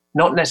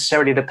 not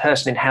necessarily the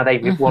person in how they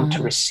want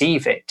to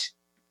receive it.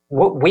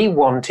 What we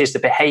want is the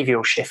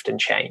behavioral shift and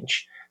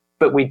change,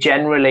 but we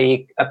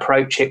generally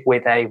approach it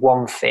with a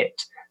one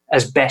fit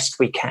as best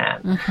we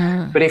can.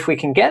 But if we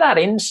can get that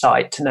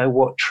insight to know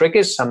what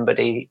triggers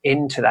somebody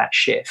into that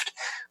shift,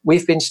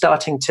 we've been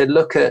starting to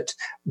look at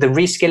the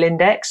Reskill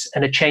Index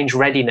and a change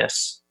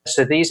readiness.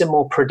 So these are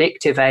more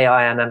predictive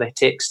AI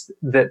analytics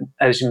that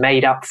is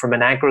made up from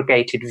an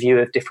aggregated view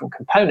of different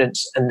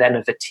components and then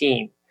of a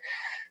team.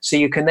 So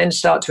you can then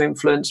start to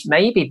influence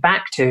maybe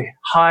back to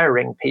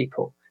hiring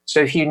people. So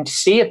if you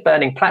see a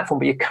burning platform,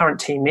 but your current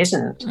team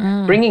isn't,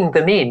 bringing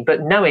them in,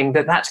 but knowing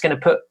that that's going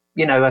to put,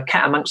 a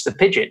cat amongst the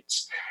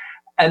pigeons.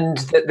 And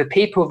that the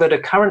people that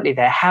are currently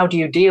there, how do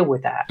you deal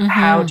with that?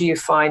 How do you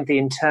find the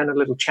internal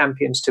little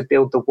champions to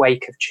build the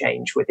wake of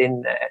change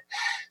within there?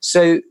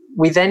 So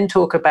we then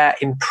talk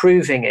about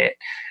improving it.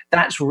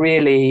 That's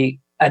really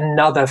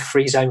another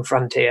free zone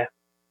frontier,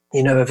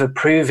 of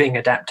improving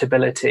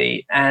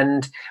adaptability.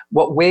 And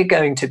what we're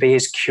going to be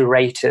is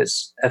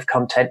curators of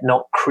content,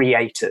 not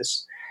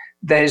creators.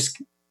 There's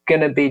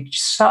going to be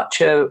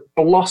such a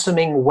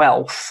blossoming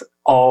wealth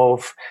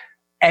of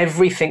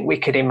everything we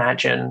could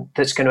imagine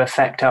that's going to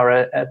affect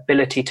our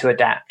ability to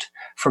adapt,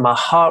 from our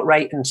heart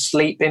rate and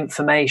sleep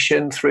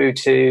information through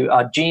to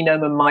our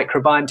genome and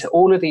microbiome, to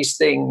all of these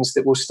things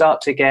that will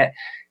start to get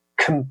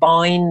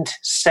combined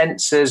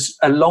sensors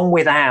along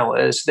with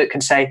ours that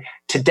can say,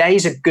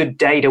 today's a good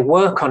day to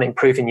work on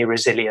improving your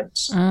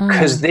resilience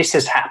because this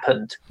has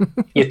happened.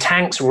 Your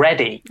tank's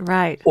ready.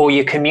 Right. Or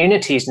your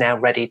community's now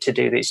ready to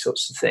do these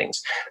sorts of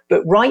things.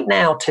 But right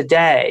now,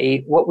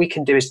 today, what we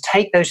can do is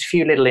take those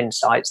few little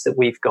insights that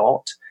we've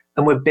got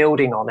and we're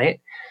building on it,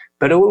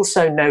 but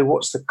also know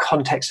what's the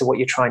context of what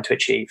you're trying to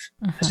achieve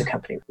as a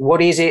company.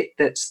 What is it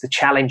that's the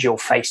challenge you're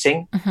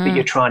facing that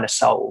you're trying to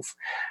solve?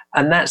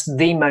 And that's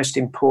the most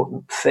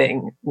important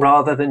thing,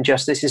 rather than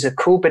just this is a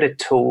cool bit of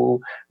tool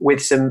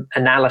with some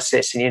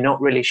analysis and you're not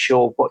really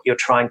sure what you're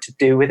trying to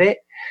do with it.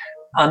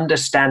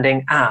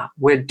 Understanding,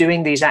 we're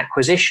doing these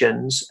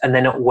acquisitions and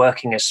they're not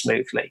working as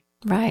smoothly.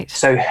 Right.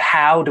 So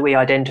how do we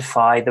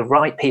identify the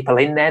right people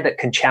in there that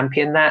can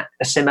champion that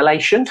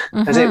assimilation,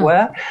 as it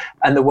were,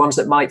 and the ones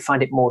that might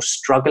find it more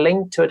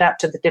struggling to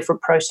adapt to the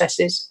different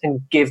processes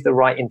and give the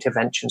right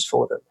interventions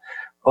for them?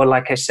 Or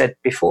like I said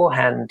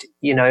beforehand,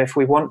 if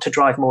we want to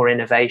drive more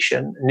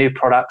innovation, new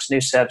products,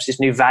 new services,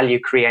 new value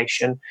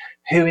creation,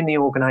 who in the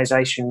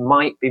organization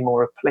might be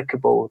more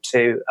applicable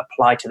to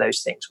apply to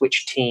those things?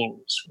 Which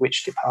teams,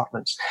 which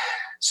departments?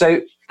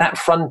 So that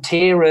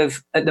frontier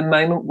of, at the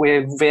moment,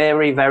 we're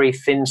very, very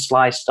thin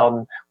sliced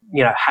on,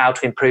 how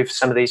to improve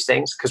some of these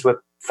things because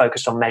we're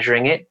focused on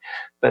measuring it.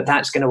 But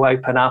that's going to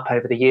open up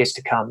over the years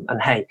to come.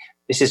 And hey,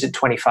 this is a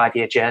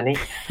 25-year journey,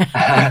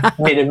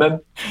 minimum.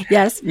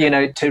 Yes.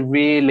 To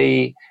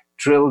really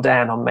drill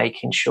down on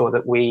making sure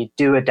that we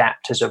do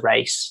adapt as a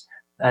race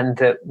and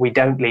that we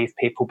don't leave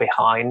people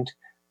behind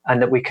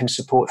and that we can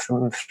support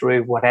them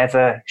through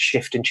whatever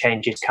shift and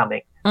change is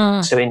coming.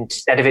 So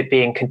instead of it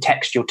being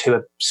contextual to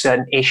a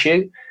certain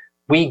issue,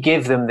 we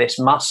give them this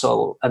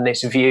muscle and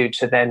this view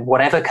to then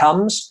whatever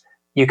comes,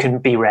 you can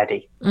be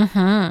ready.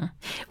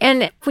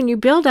 And when you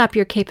build up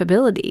your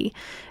capability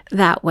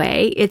that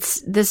way,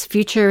 this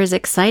future is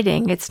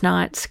exciting. It's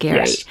not scary.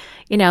 Yes.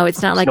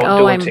 It's not like,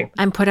 daunting.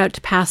 I'm put out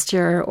to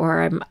pasture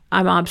or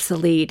I'm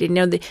obsolete.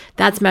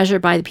 That's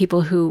measured by the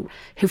people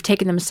who've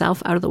taken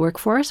themselves out of the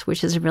workforce,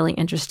 which is a really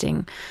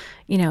interesting,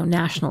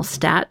 national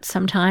stat.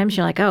 Sometimes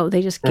you're like,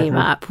 they just gave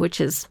up,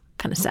 which is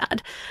kind of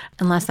sad,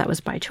 unless that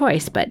was by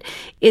choice. But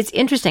it's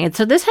interesting. And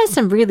so this has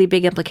some really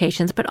big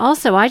implications, but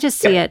also I just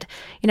see it,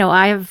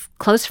 I have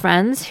close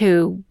friends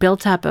who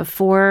built up a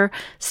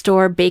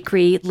 4-store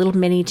bakery little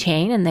mini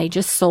chain and they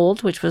just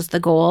sold, which was the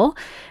goal.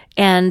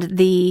 And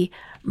the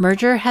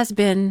merger has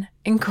been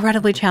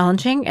incredibly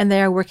challenging and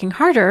they are working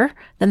harder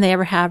than they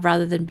ever have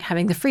rather than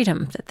having the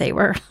freedom that they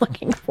were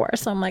looking for.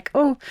 So I'm like,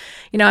 I'm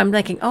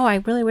thinking, I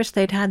really wish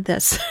they'd had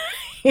this.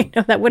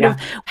 That would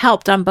have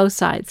helped on both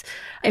sides.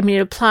 I mean, it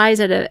applies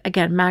at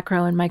again,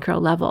 macro and micro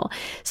level.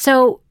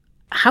 So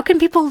how can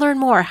people learn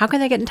more? How can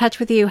they get in touch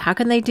with you? How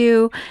can they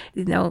do,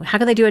 how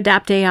can they do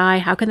Adapt AI?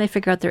 How can they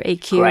figure out their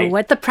AQ? Great.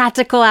 What the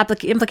practical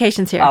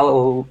implications here?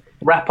 I'll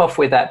wrap off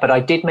with that, but I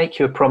did make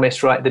you a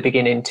promise right at the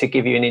beginning to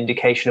give you an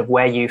indication of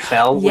where you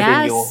fell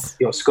within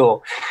your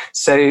score.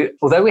 So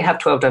although we have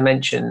 12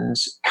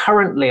 dimensions,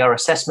 currently our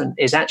assessment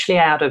is actually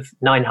out of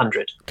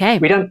 900. Okay.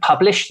 We don't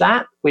publish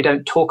that. We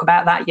don't talk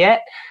about that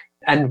yet.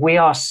 And we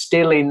are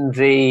still in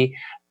the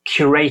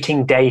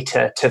curating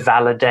data to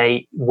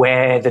validate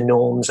where the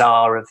norms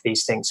are of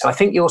these things. So I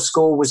think your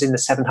score was in the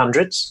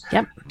 700s.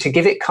 Yep. To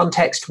give it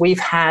context, we've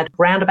had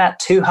around about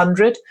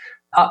 200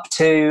 up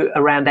to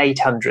around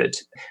 800.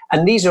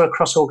 And these are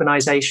across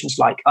organizations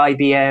like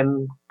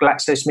IBM,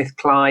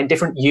 GlaxoSmithKline,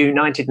 different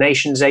United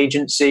Nations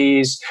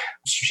agencies.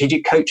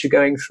 Strategic Coach are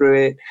going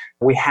through it.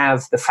 We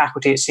have the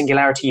faculty at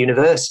Singularity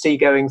University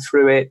going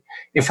through it.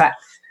 In fact,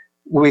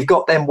 we've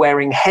got them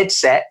wearing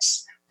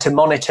headsets to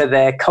monitor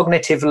their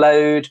cognitive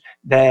load,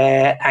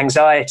 their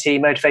anxiety,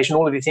 motivation,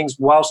 all of these things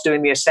whilst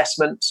doing the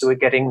assessment. So we're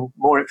getting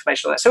more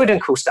information on that. So we're doing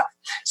cool stuff.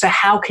 So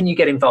how can you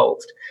get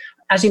involved?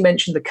 As you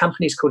mentioned, the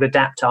company is called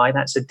AdaptAI.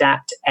 That's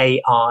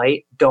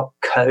adaptai.co.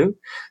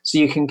 So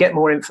you can get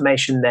more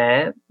information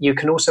there. You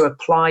can also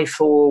apply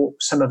for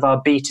some of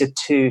our Beta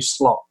 2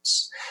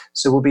 slots.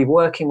 So we'll be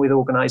working with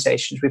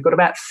organizations. We've got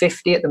about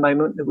 50 at the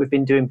moment that we've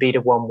been doing Beta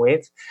 1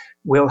 with.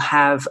 We'll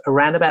have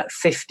around about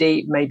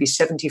 50, maybe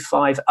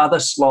 75 other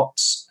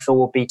slots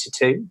for Beta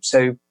 2.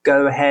 So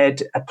go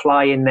ahead,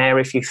 apply in there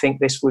if you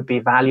think this would be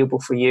valuable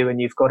for you and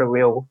you've got a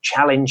real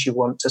challenge you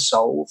want to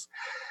solve.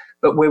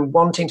 But we're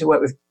wanting to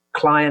work with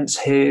clients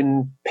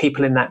and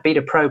people in that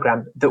beta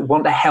program that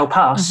want to help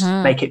us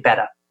make it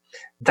better.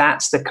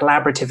 That's the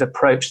collaborative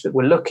approach that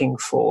we're looking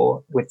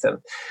for with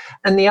them.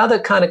 And the other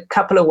kind of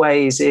couple of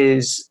ways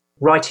is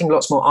writing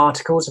lots more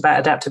articles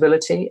about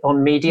adaptability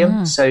on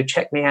Medium. So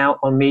check me out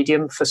on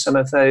Medium for some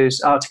of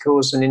those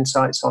articles and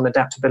insights on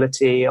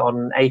adaptability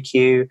on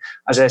AQ.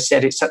 As I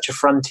said, it's such a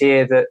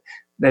frontier that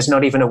there's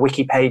not even a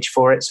wiki page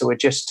for it. So we're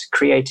just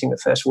creating the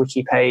first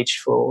wiki page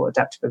for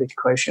Adaptability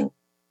Quotient.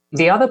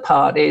 The other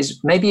part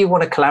is maybe you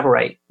want to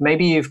collaborate.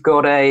 Maybe you've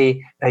got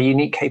a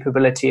unique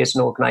capability as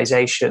an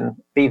organization,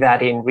 be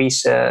that in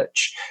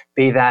research,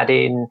 be that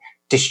in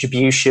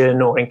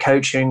distribution or in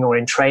coaching or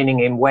in training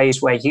in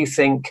ways where you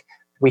think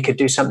we could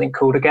do something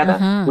cool together.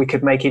 We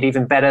could make it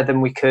even better than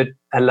we could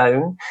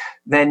alone.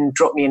 Then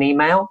drop me an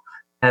email,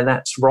 and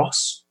that's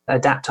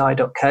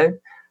ross@adaptai.co.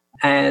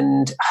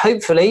 And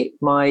hopefully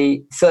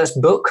my first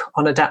book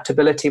on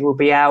adaptability will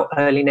be out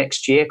early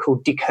next year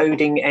called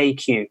Decoding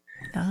AQ.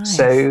 Nice.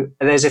 So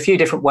there's a few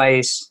different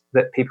ways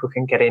that people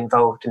can get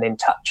involved and in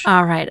touch.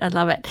 All right. I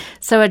love it.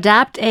 So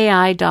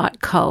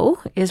adaptai.co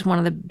is one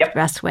of the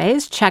best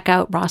ways. Check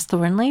out Ross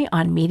Thornley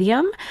on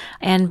Medium.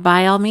 And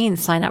by all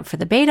means, sign up for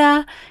the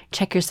beta.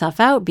 Check yourself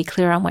out. Be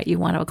clear on what you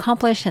want to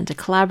accomplish and to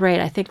collaborate.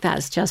 I think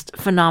that's just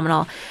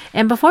phenomenal.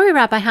 And before we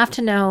wrap, I have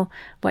to know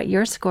what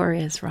your score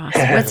is, Ross.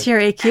 What's your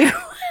AQ?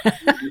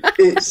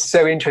 It's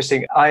so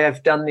interesting. I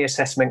have done the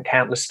assessment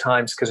countless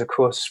times because, of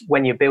course,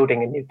 when you're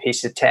building a new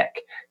piece of tech,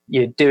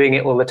 you're doing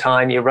it all the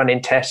time. You're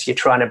running tests. You're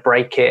trying to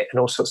break it and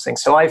all sorts of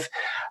things. So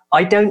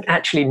I don't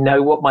actually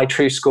know what my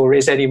true score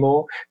is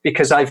anymore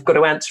because I've got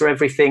to answer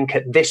everything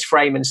at this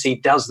frame and see,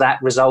 does that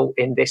result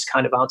in this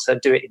kind of answer?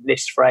 Do it in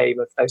this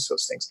frame of those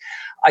sorts of things.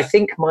 I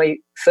think my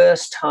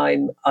first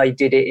time I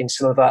did it in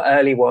some of our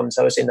early ones,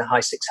 I was in the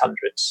high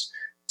 600s.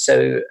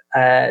 So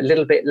a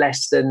little bit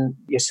less than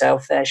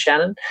yourself there,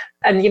 Shannon.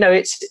 And,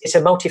 it's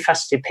a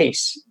multifaceted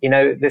piece.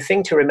 The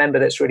thing to remember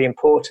that's really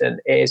important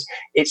is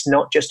it's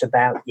not just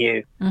about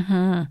you.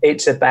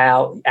 It's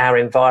about our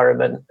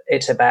environment.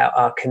 It's about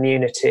our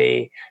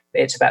community.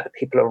 It's about the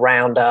people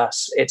around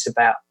us. It's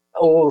about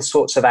all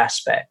sorts of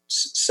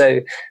aspects. So,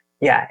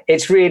 yeah,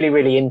 it's really,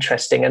 really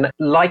interesting. And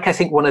like I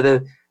think one of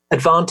the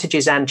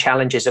advantages and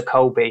challenges of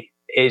Kolbe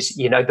is,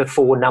 the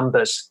 4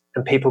 numbers.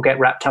 And people get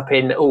wrapped up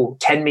in,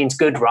 10 means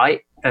good,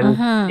 right? And,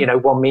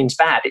 1 means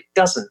bad. It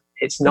doesn't.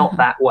 It's not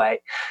that way.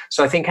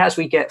 So I think as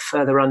we get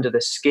further under the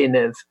skin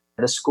of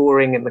the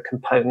scoring and the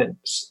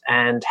components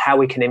and how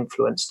we can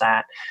influence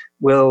that,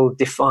 we'll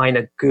define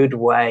a good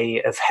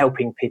way of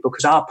helping people.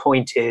 Because our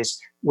point is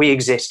we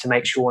exist to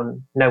make sure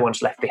no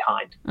one's left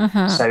behind.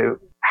 So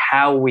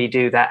how we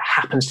do that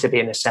happens to be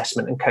an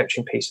assessment and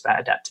coaching piece about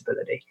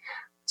adaptability.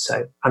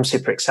 So I'm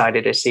super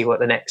excited to see what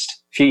the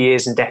next few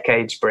years and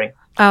decades bring.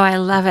 Oh, I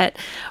love it.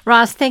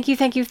 Ross, thank you,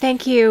 thank you,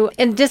 thank you.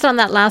 And just on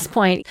that last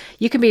point,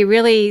 you can be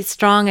really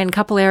strong in a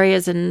couple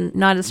areas and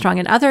not as strong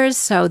in others.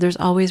 So there's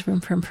always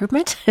room for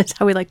improvement. It's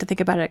how we like to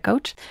think about it at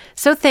Coach.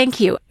 So thank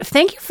you.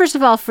 Thank you, first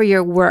of all, for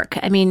your work.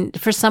 I mean,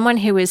 for someone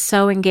who is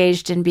so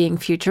engaged in being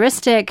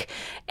futuristic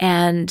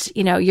and,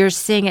 you're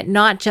seeing it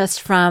not just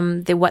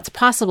from the what's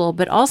possible,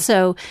 but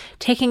also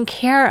taking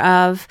care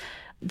of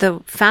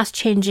the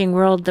fast-changing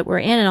world that we're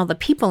in and all the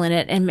people in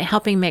it and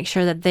helping make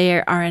sure that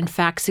they are, in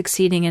fact,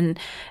 succeeding and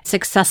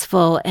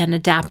successful and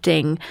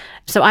adapting.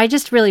 So I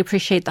just really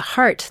appreciate the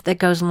heart that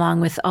goes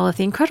along with all of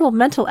the incredible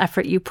mental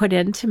effort you put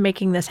into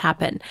making this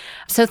happen.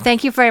 So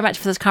thank you very much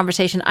for this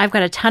conversation. I've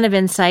got a ton of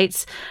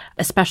insights,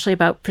 especially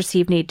about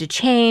perceived need to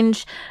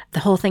change,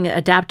 the whole thing that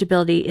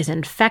adaptability is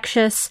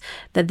infectious,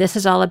 that this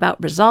is all about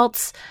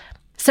results.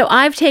 So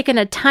I've taken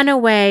a ton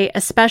away,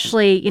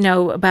 especially,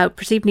 about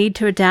perceived need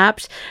to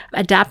adapt.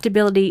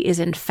 Adaptability is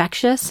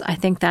infectious. I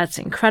think that's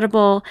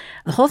incredible.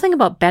 The whole thing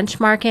about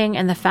benchmarking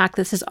and the fact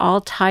this is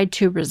all tied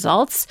to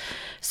results.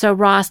 So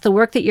Ross, the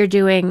work that you're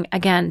doing,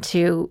 again,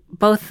 to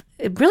both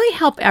really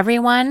help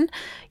everyone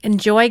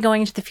enjoy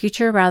going into the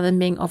future rather than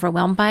being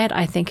overwhelmed by it,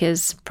 I think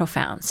is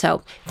profound.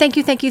 So thank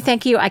you, thank you,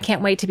 thank you. I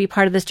can't wait to be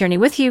part of this journey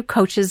with you.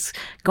 Coach is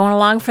going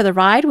along for the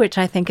ride, which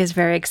I think is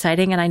very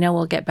exciting, and I know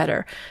we'll get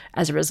better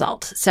as a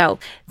result. So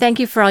thank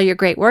you for all your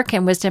great work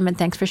and wisdom, and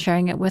thanks for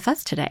sharing it with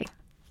us today.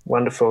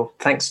 Wonderful.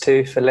 Thanks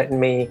too for letting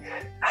me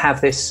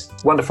have this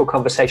wonderful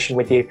conversation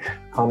with you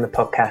on the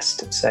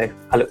podcast. So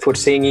I look forward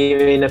to seeing you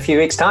in a few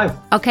weeks' time.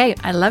 Okay,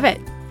 I love it.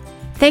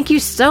 Thank you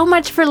so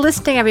much for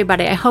listening,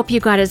 everybody. I hope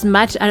you got as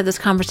much out of this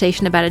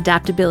conversation about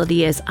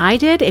adaptability as I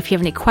did. If you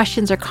have any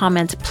questions or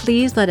comments,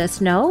 please let us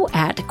know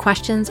at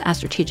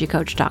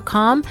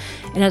questions@strategicoach.com.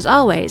 And as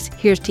always,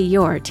 here's to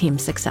your team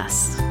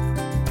success.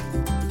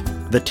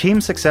 The Team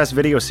Success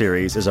video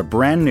series is a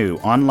brand new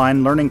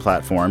online learning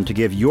platform to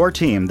give your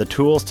team the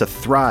tools to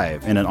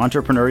thrive in an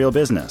entrepreneurial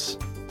business.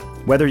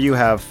 Whether you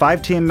have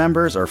 5 team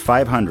members or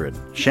 500,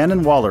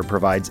 Shannon Waller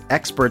provides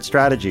expert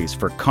strategies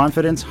for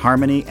confidence,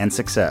 harmony, and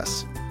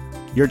success.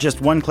 You're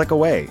just one click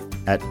away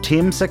at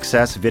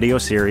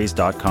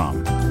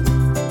teamsuccessvideoseries.com.